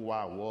know who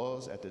I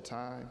was at the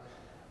time,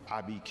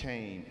 I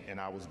became and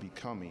I was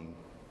becoming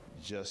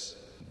just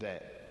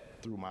that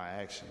through my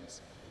actions.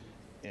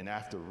 And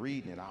after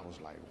reading it, I was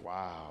like,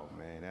 wow,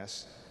 man,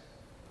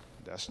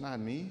 that's not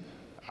me.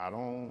 I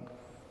don't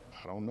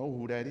know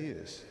who that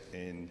is.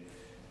 And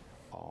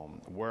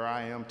where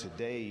I am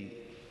today,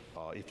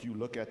 if you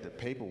look at the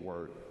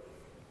paperwork,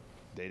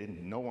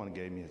 no one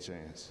gave me a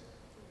chance.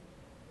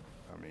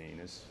 I mean,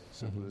 it's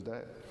simple as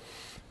that.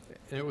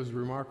 And it was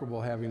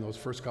remarkable having those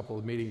first couple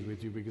of meetings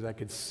with you because I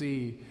could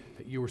see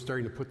that you were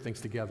starting to put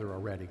things together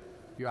already.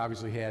 You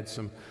obviously had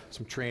some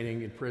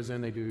training in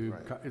prison. They do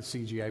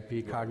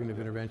CGIP, cognitive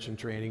intervention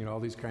training, and all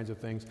these kinds of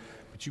things.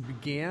 But you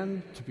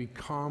began to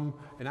become,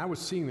 and I was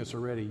seeing this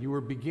already, you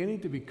were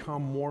beginning to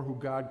become more who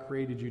God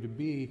created you to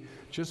be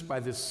just by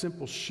this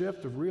simple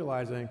shift of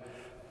realizing,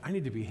 I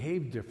need to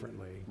behave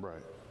differently.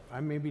 Right. I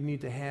maybe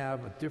need to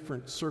have a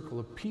different circle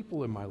of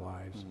people in my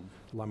life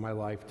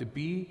to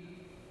be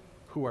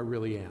who I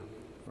really am.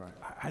 Right.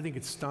 I think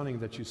it's stunning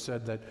that you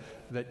said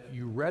that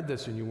you read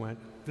this and you went,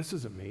 this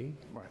isn't me.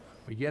 Right.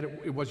 But yet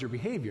it was your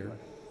behavior,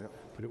 Right. Yep.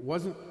 but it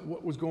wasn't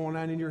what was going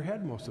on in your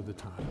head most of the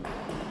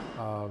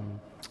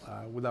time.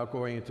 Without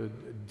going into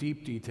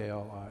deep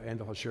detail,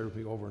 Endo has shared with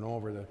me over and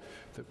over the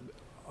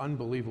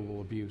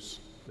unbelievable abuse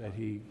that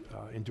he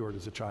endured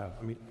as a child.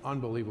 I mean,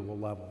 unbelievable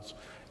levels.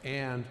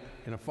 And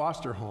in a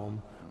foster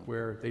home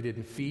where they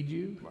didn't feed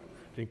you, Right.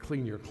 didn't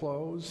clean your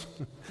clothes,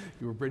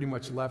 you were pretty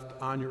much left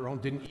on your own,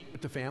 didn't eat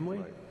with the family,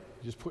 Right.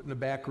 just put in the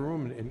back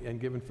room and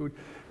given food.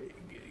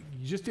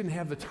 You just didn't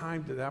have the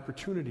time, the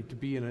opportunity to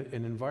be in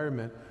an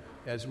environment,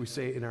 as we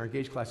say in our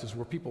engaged classes,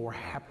 where people were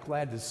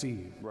glad to see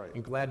you Right.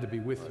 and glad to be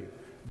with you.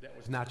 That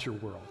was not your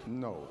world.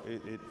 No,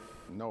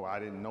 no, I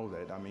didn't know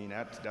that. I mean,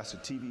 that's a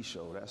TV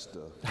show. That's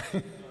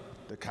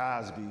the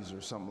Cosbys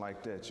or something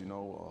like that. You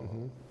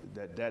know,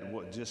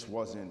 just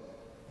wasn't.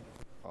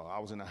 I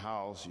was in a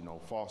house, you know,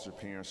 foster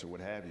parents or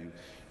what have you.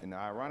 And the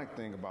ironic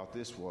thing about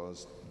this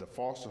was the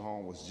foster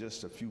home was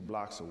just a few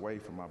blocks away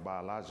from my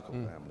biological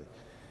family.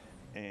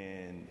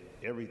 And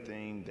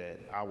everything that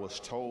I was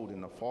told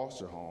in the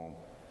foster home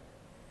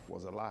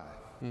was a lie.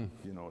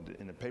 You know,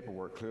 and the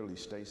paperwork clearly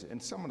states it.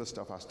 And some of the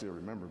stuff I still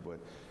remember, but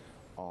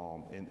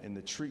and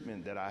the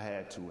treatment that I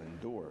had to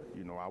endure.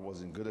 You know, I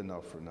wasn't good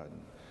enough for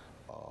nothing.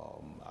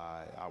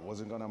 I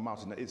wasn't going to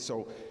amount to nothing.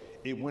 So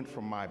it went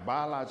from my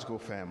biological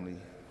family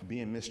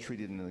being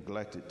mistreated and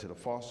neglected to the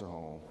foster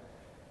home,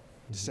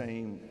 the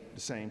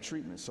same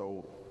treatment.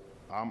 So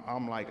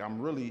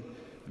I'm really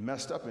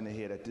messed up in the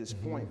head at this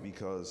point,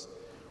 because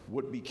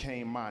what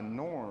became my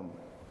norm,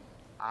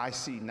 I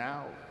see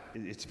now,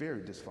 it's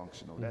very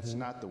dysfunctional. That's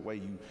not the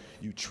way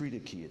you treat a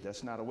kid.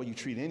 That's not the way you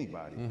treat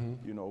anybody,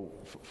 you know,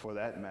 for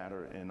that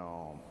matter. And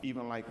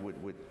even like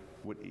with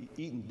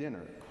eating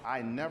dinner,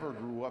 I never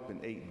grew up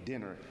and ate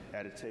dinner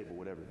at a table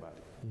with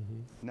everybody.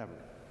 Never.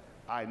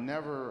 I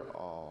never,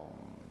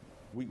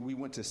 we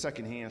went to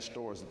secondhand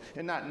stores,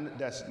 and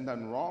that's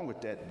nothing wrong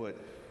with that, but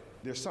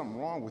there's something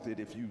wrong with it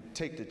if you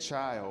take the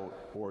child,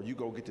 or you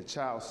go get the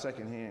child's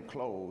secondhand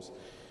clothes,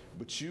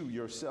 but you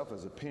yourself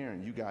as a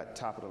parent, you got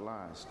top of the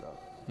line stuff.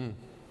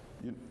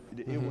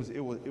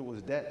 It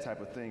was that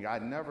type of thing. I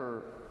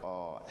never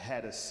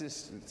had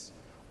assistance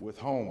with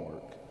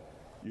homework.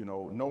 You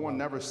know, no one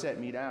never sat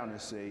me down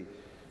and say,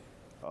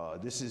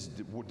 this is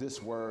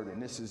this word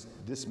and this is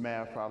this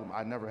math problem.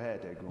 I never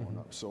had that growing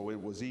up. So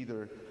it was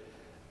either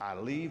I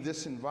leave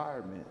this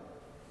environment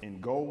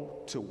and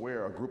go to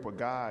where a group of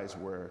guys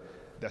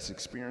that's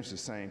experienced the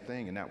same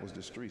thing, and that was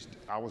the streets.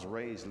 I was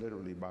raised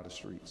literally by the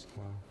streets.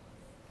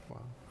 Wow.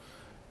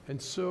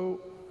 And so,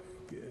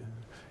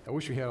 I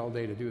wish we had all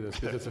day to do this,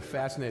 because it's a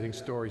fascinating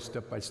story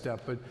step by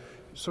step. But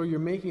so you're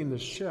making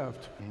this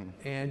shift,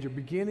 and you're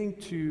beginning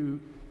to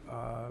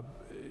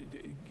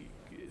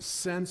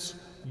sense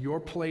your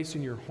place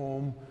in your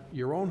home,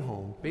 your own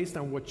home, based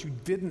on what you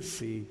didn't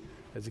see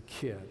as a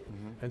kid.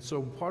 And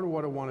so part of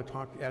what I want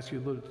to ask you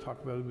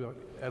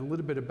a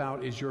little bit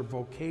about is your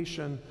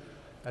vocation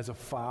as a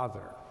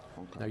father.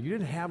 Okay. Now, you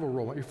didn't have a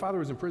role. Your father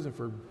was in prison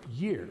for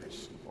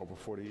years. Over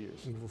 40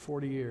 years. Over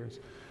 40 years.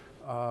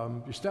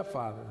 Your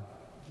stepfather,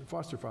 your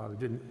foster father,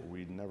 didn't.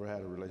 We never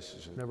had a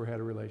relationship. Never had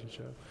a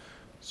relationship.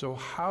 So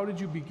how did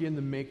you begin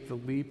to make the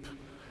leap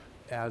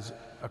as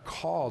a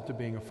call to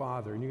being a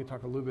father? And you can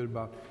talk a little bit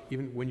about,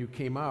 even when you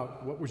came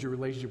out, what was your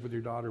relationship with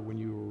your daughter when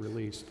you were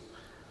released?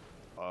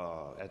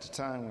 At the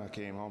time when I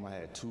came home, I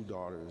had 2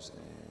 daughters,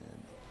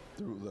 and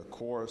through the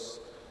course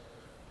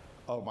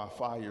of my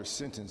 5-year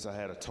sentence, I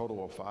had a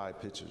total of 5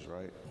 pictures,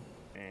 right?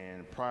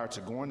 And prior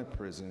to going to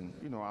prison,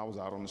 you know, I was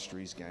out on the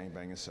streets,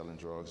 gangbanging, selling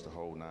drugs, the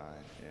whole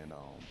nine. And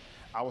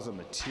I was a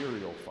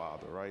material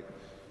father, right?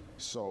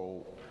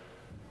 So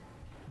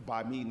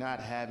by me not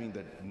having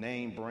the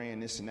name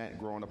brand, this and that,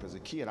 growing up as a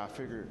kid, I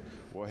figured,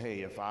 well,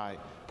 hey, if I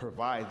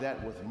provide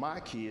that with my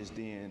kids,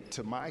 then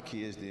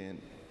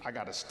I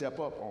got to step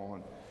up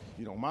on,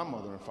 you know, my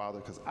mother and father,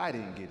 because I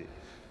didn't get it.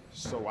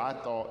 So I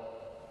thought,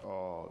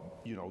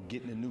 you know,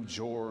 getting the new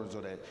Jordans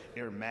or the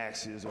Air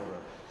Maxes or the,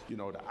 you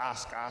know, the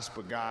Oscar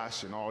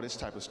and all this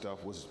type of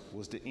stuff was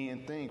the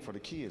end thing for the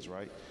kids,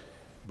 right?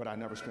 But I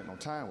never spent no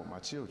time with my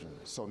children.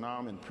 So now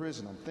I'm in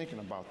prison, I'm thinking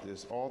about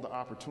this, all the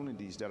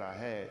opportunities that I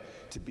had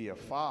to be a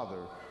father,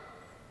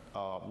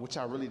 which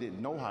I really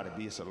didn't know how to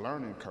be. It's a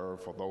learning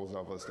curve for those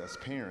of us that's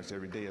parents.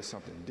 Every day is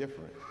something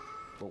different.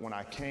 But when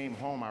I came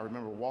home, I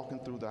remember walking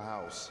through the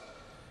house,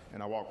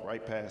 and I walked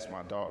right past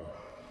my daughter.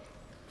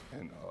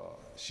 And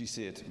she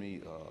said to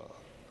me,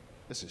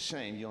 it's a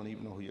shame you don't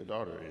even know who your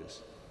daughter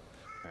is.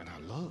 And I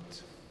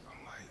looked.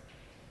 I'm like,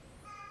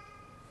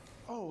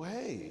 oh,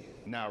 hey.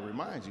 Now,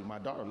 remind you, my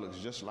daughter looks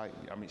just like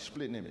me. I mean,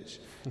 split image.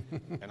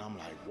 And I'm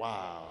like,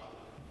 wow.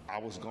 I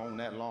was gone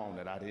that long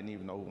that I didn't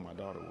even know who my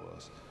daughter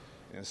was.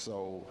 And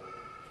so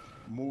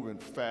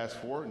fast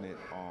forwarding it,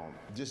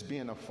 just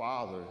being a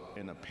father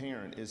and a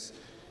parent is,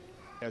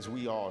 as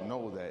we all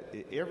know, that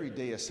every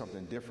day is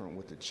something different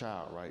with the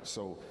child, right?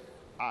 So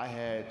I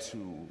had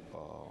to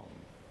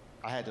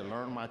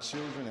learn my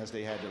children as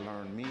they had to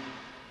learn me,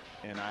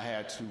 and I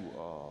had to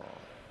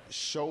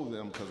show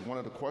them, because one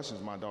of the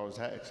questions my daughters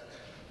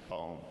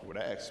would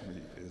ask me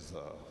is,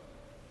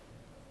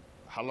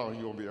 how long are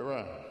you gonna be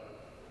around?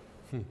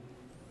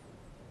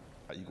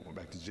 Are you going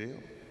back to jail?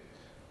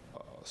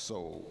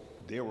 So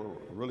they were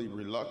really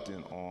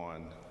reluctant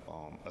on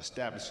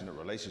establishing a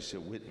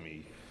relationship with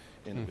me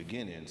in the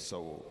beginning.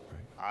 So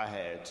I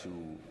had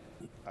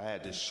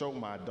to show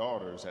my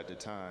daughters at the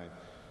time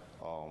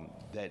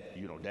that,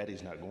 you know,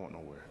 Daddy's not going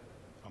nowhere.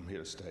 I'm here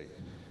to stay.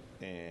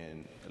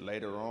 And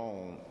later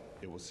on,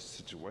 it was a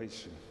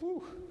situation.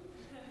 Whew,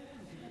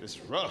 it's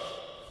rough.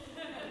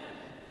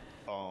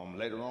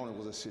 Later on, it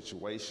was a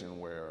situation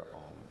where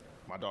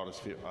my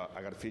daughter's,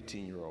 I got a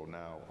 15-year-old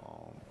now,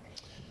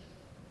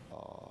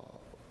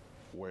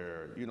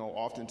 where, you know,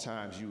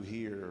 oftentimes you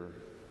hear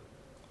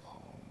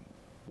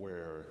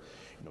where,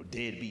 you know,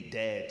 deadbeat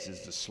dads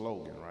is the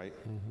slogan, right?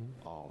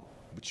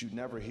 But you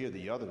never hear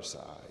the other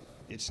side.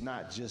 It's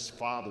not just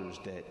fathers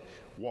that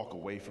walk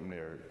away from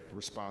their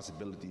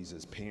responsibilities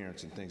as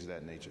parents and things of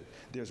that nature.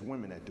 There's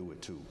women that do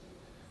it too.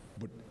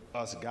 But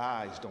us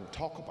guys don't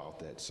talk about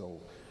that. So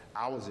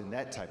I was in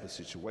that type of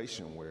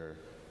situation where,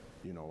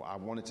 you know, I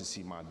wanted to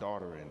see my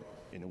daughter,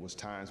 and it was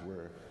times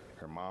where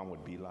her mom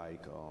would be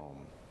like,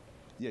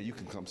 yeah, you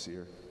can come see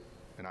her.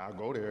 And I'll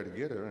go there to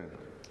get her, and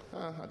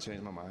I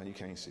changed my mind. You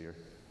can't see her.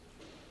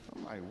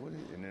 I'm like, what?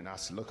 And then I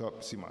look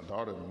up, see my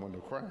daughter in the window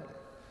crying.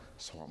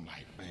 So I'm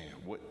like,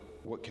 man,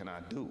 what can I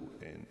do?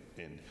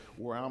 And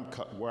where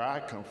I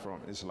come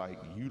from, it's like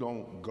you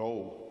don't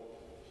go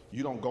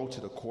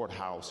to the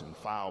courthouse and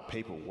file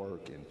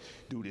paperwork and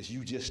do this.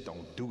 You just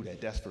don't do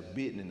that. That's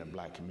forbidden in the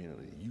black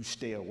community. You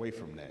stay away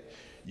from that.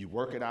 You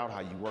work it out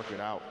how you work it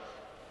out.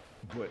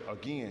 But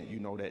again, you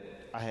know that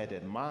I had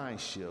that mind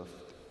shift,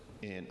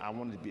 and I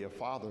wanted to be a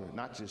father,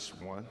 not just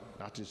one,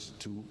 not just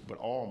two, but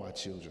all my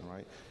children,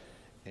 right?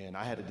 And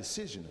I had a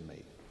decision to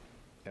make.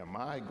 Am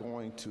I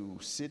going to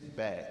sit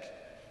back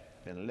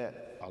and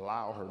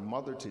allow her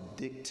mother to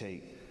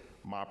dictate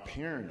my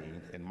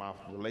parenting and my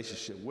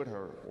relationship with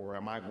her, or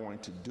am I going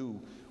to do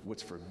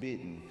what's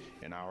forbidden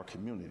in our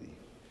community?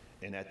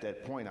 And at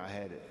that point, I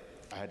had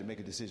to make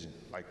a decision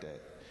like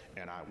that.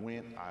 And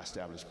I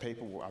established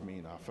paperwork.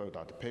 I filled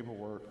out the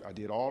paperwork. I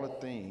did all the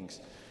things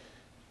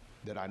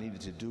that I needed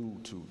to do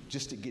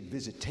just to get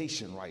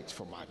visitation rights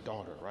for my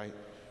daughter, right?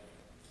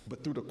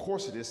 But through the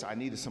course of this, I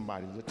needed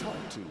somebody to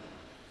talk to.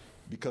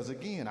 Because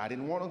again, I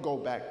didn't want to go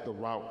back the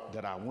route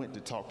that I went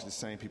to talk to the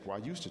same people I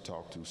used to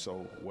talk to.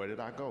 So where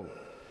did I go?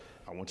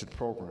 I went to the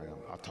program.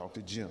 I talked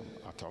to Jim.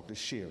 I talked to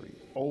Sherry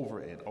over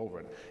and over.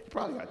 He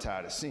probably got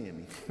tired of seeing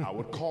me. I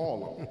would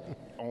call them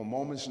on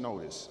moment's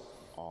notice.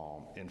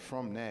 And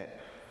from that,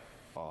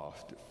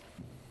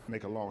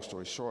 make a long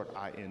story short,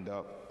 I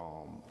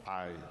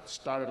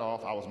started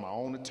off, I was my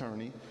own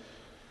attorney.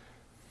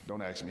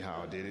 Don't ask me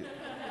how I did it,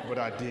 but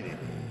I did it,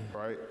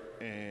 right?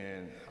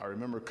 And I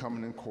remember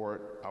coming in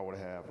court, I would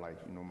have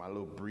my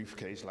little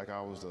briefcase like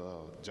I was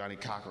Johnny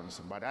Cochran or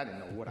somebody. I didn't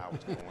know what I was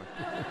doing,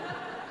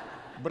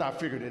 but I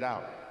figured it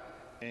out.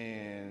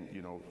 And,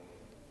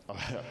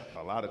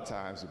 a lot of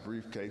times the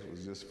briefcase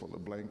was just full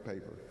of blank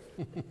paper,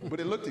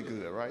 but it looked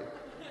good, right?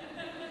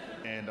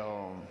 And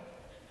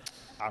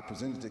I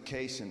presented the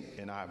case,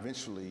 and I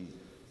eventually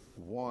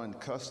won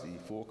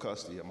full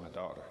custody of my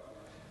daughter.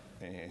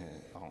 And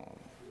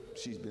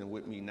she's been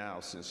with me now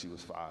since she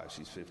was 5.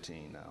 She's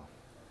 15 now.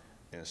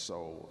 And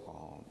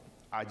so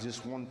I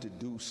just wanted to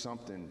do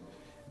something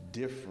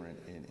different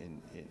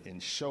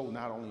and show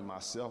not only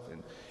myself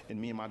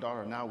and me and my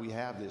daughter. Now we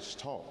have these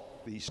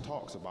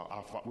talks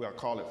about, we'll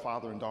call it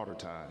father and daughter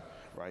time,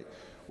 right?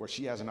 Where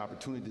she has an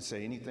opportunity to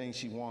say anything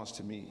she wants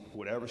to me,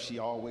 whatever she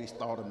always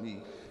thought of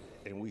me,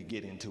 and we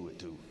get into it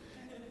too.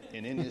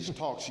 And in this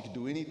talk, she could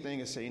do anything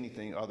and say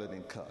anything other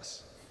than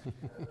cuss.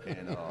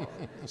 And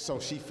so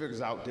she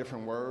figures out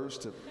different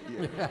words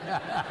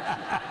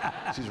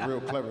she's real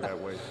clever that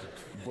way.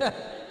 But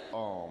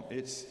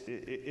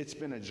it's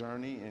been a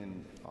journey,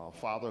 and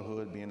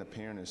fatherhood, being a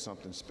parent, is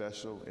something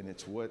special, and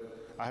it's what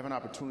I have an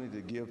opportunity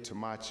to give to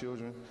my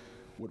children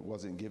what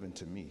wasn't given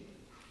to me,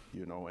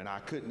 and I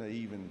couldn't have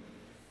even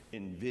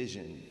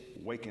envisioned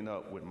waking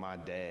up with my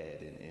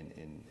dad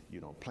and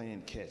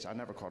playing catch. I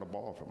never caught a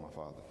ball from my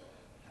father.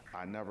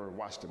 I never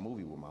watched a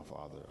movie with my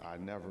father.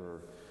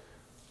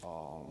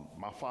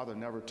 My father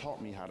never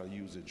taught me how to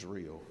use a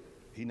drill.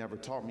 He never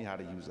taught me how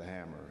to use a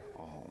hammer.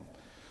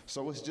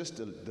 So it's just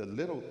the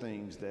little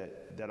things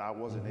that I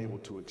wasn't able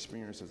to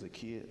experience as a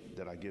kid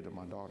that I give to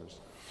my daughters.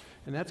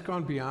 And that's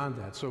gone beyond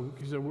that. So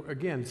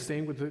again,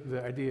 staying with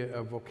the idea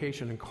of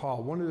vocation and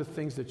call, one of the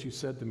things that you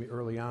said to me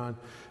early on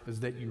is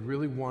that you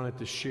really wanted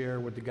to share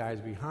with the guys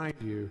behind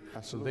you.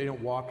 Absolutely. So they don't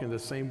walk in the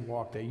same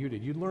walk that you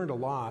did. You learned a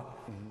lot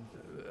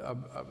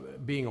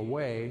being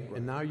away, right.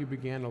 And now you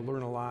began to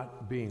learn a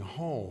lot being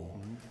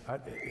home.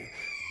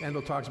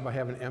 Endo talks about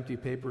having empty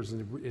papers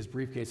in his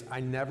briefcase. I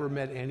never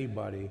met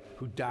anybody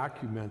who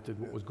documented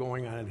what was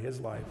going on in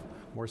his life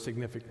more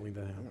significantly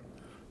than him.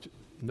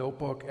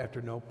 Notebook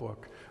after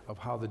notebook of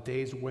how the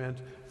days went,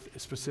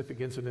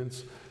 specific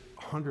incidents,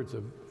 hundreds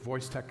of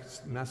voice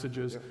text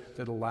messages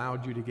that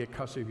allowed you to get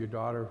custody of your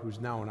daughter, who's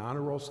now an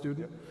honor roll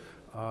student,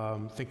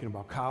 thinking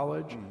about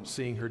college,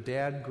 seeing her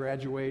dad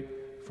graduate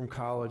from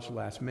college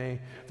last May.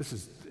 This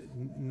is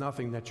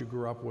nothing that you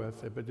grew up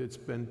with, but it's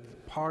been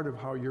part of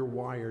how you're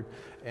wired.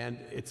 And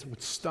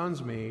what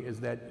stuns me is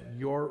that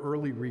your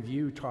early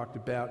review talked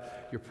about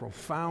your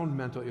profound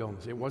mental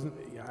illness. It wasn't,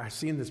 I've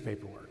seen this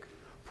paperwork.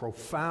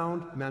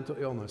 Profound mental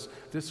illness.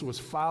 This was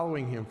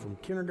following him from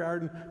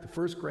kindergarten, the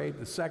first grade,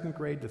 the second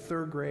grade, the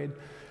third grade,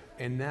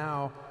 and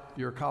now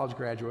you're a college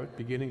graduate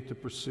beginning to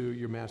pursue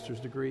your master's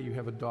degree. You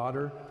have a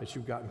daughter that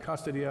you've gotten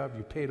custody of.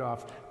 You paid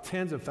off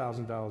tens of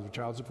thousands of dollars of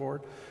child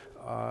support.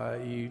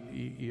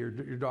 Your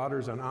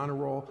daughter's on honor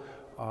roll,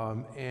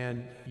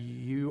 and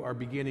you are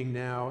beginning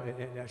now,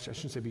 I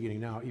shouldn't say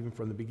beginning now, even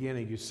from the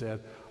beginning you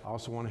said, I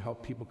also want to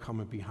help people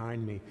coming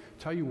behind me.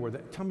 Tell me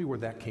where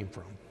that came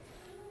from.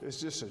 It's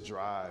just a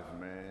drive,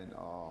 man.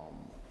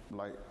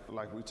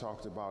 Like we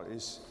talked about,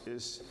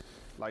 it's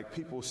like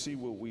people see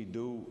what we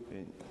do,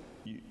 and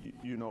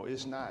you know,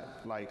 it's not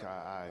like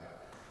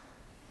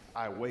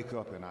I wake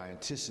up and I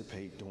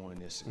anticipate doing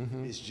this.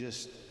 It's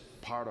just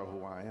part of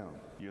who I am,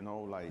 you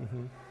know, like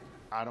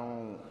I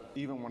don't,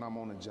 even when I'm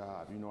on a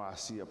job, you know, I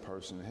see a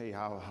person, hey,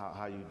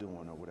 how you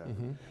doing or whatever.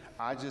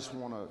 I just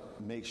want to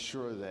make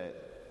sure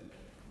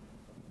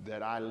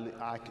that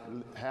I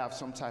have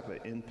some type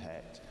of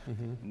impact,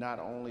 not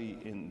only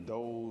in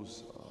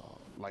those,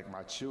 like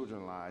my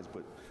children's lives,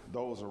 but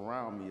those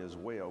around me as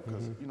well.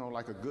 Because, you know,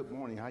 like a good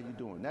morning, how you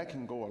doing? That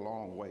can go a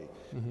long way,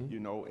 you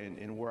know,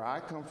 and where I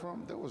come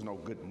from, there was no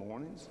good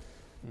mornings.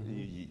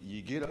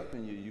 You get up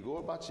and you go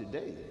about your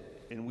day,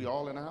 and we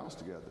all in the house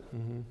together.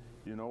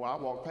 You know, I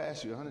walk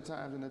past you 100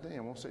 times in a day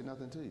and won't say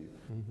nothing to you.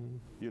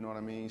 You know what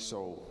I mean?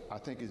 So I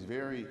think it's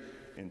very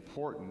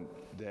important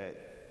that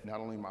not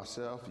only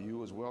myself,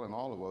 you as well, and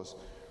all of us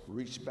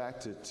reach back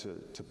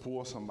to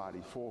pull somebody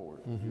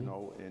forward, you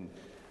know, and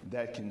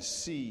that can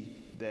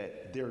see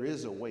that there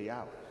is a way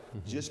out.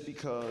 Just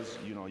because,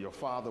 you know, your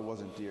father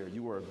wasn't there,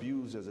 you were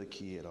abused as a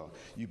kid, or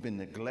you've been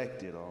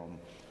neglected,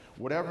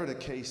 whatever the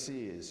case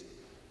is,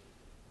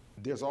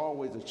 there's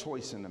always a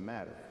choice in the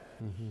matter.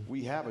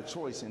 We have a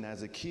choice, and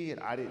as a kid,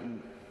 I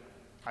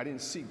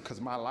didn't see,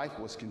 because my life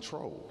was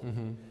controlled.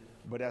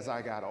 But as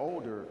I got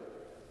older,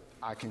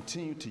 I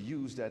continued to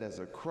use that as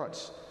a crutch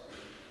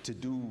to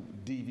do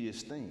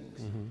devious things.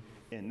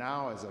 And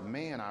now as a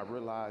man, I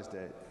realize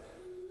that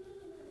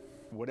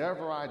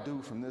whatever I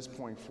do from this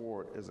point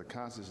forward is a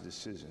conscious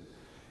decision.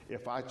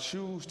 If I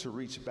choose to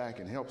reach back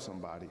and help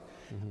somebody,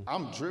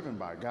 I'm driven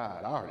by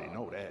God. I already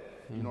know that.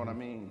 You know what I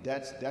mean?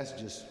 That's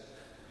just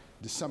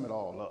to sum it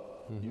all up.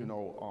 You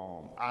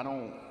know, I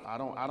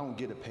don't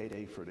get a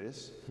payday for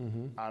this.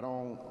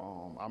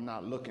 I'm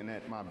not looking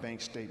at my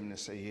bank statement and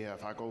say, yeah,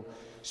 if I go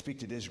speak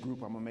to this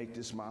group, I'm gonna make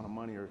this amount of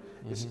money. Or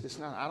it's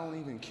not. I don't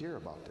even care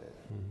about that.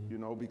 You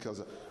know,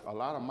 because a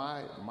lot of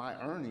my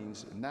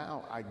earnings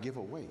now I give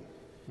away.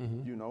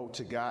 You know,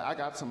 to guy. I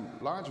got some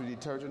laundry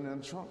detergent in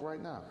the trunk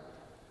right now.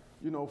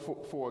 You know,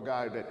 for a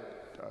guy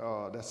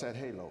that's at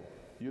Halo.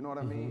 You know what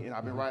I mean? And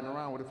I've been riding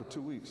around with it for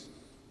 2 weeks.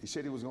 He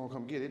said he was gonna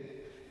come get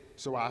it.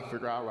 So I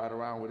figure I'll ride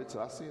around with it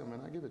till I see him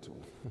and I give it to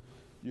him.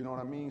 You know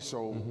what I mean?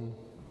 So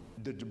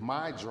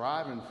my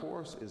driving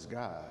force is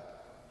God,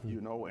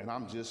 you know, and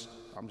I'm just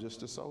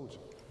a soldier.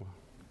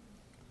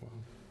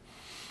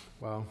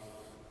 Wow.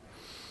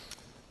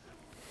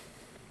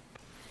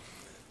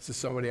 This is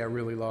somebody I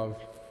really love.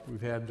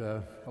 We've had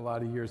a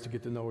lot of years to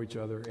get to know each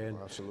other, and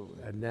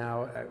Absolutely. And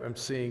now I'm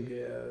seeing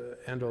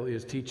Endel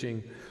is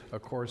teaching a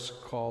course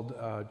called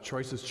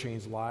Choices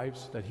Change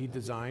Lives that he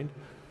designed,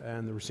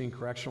 and the Racine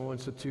Correctional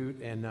Institute,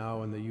 and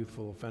now in the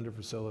Youthful Offender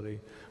Facility,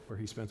 where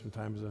he spent some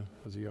time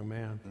as a young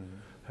man.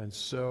 And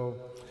so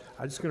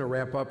I'm just going to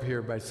wrap up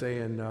here by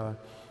saying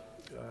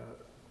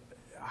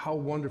how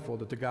wonderful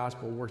that the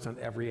gospel works on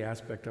every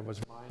aspect of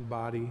us, mind,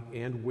 body,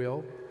 and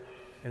will,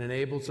 and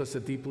enables us to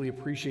deeply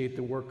appreciate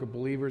the work of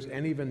believers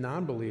and even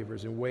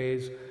non-believers in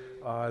ways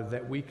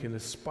that we can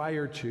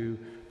aspire to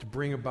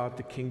bring about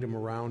the kingdom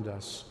around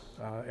us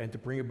and to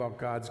bring about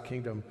God's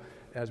kingdom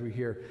as we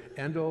hear.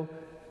 Endel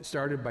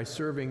started by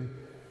serving,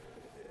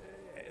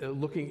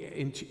 looking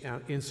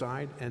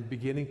inside and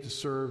beginning to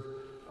serve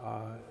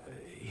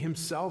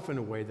himself in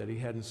a way that he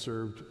hadn't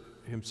served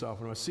himself,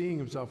 and was seeing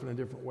himself in a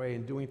different way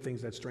and doing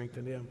things that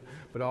strengthened him,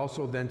 but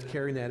also then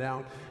carrying that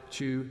out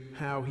to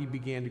how he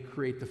began to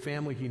create the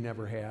family he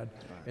never had,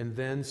 and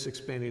then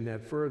expanding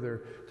that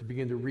further to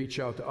begin to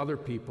reach out to other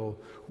people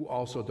who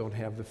also don't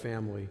have the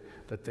family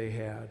that they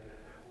had.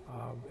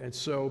 And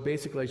so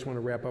basically I just want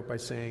to wrap up by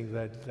saying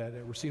that at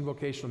Racine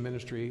Vocational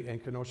Ministry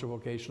and Kenosha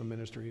Vocational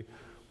Ministry,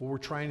 what we're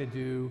trying to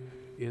do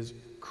is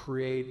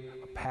create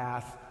a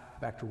path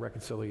back to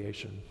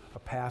reconciliation, a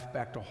path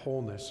back to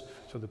wholeness,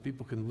 so that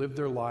people can live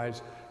their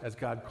lives as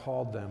God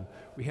called them.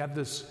 We have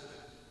this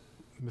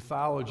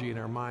mythology in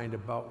our mind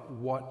about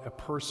what a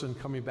person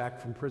coming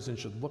back from prison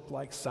should look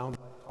like, sound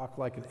like, talk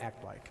like, and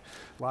act like.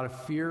 A lot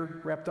of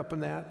fear wrapped up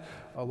in that,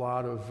 a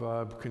lot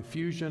of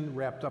confusion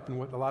wrapped up in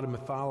a lot of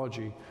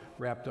mythology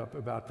wrapped up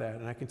about that.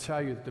 And I can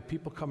tell you that the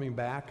people coming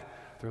back,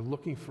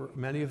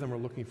 many of them are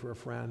looking for a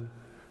friend.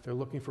 They're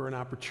looking for an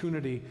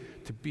opportunity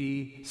to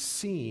be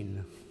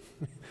seen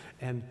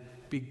and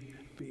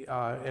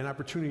an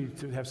opportunity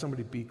to have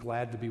somebody be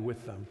glad to be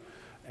with them.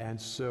 And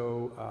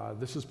so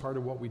this is part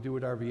of what we do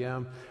at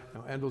RVM.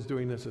 Now, Endel's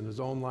doing this in his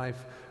own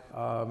life.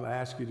 I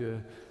ask you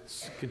to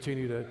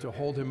continue to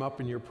hold him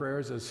up in your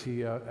prayers as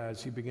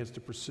he begins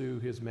to pursue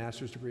his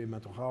master's degree in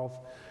mental health.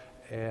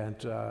 And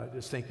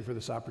just thank you for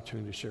this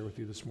opportunity to share with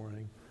you this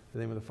morning. In the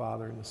name of the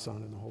Father, and the Son,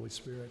 and the Holy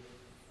Spirit.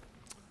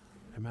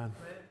 Amen.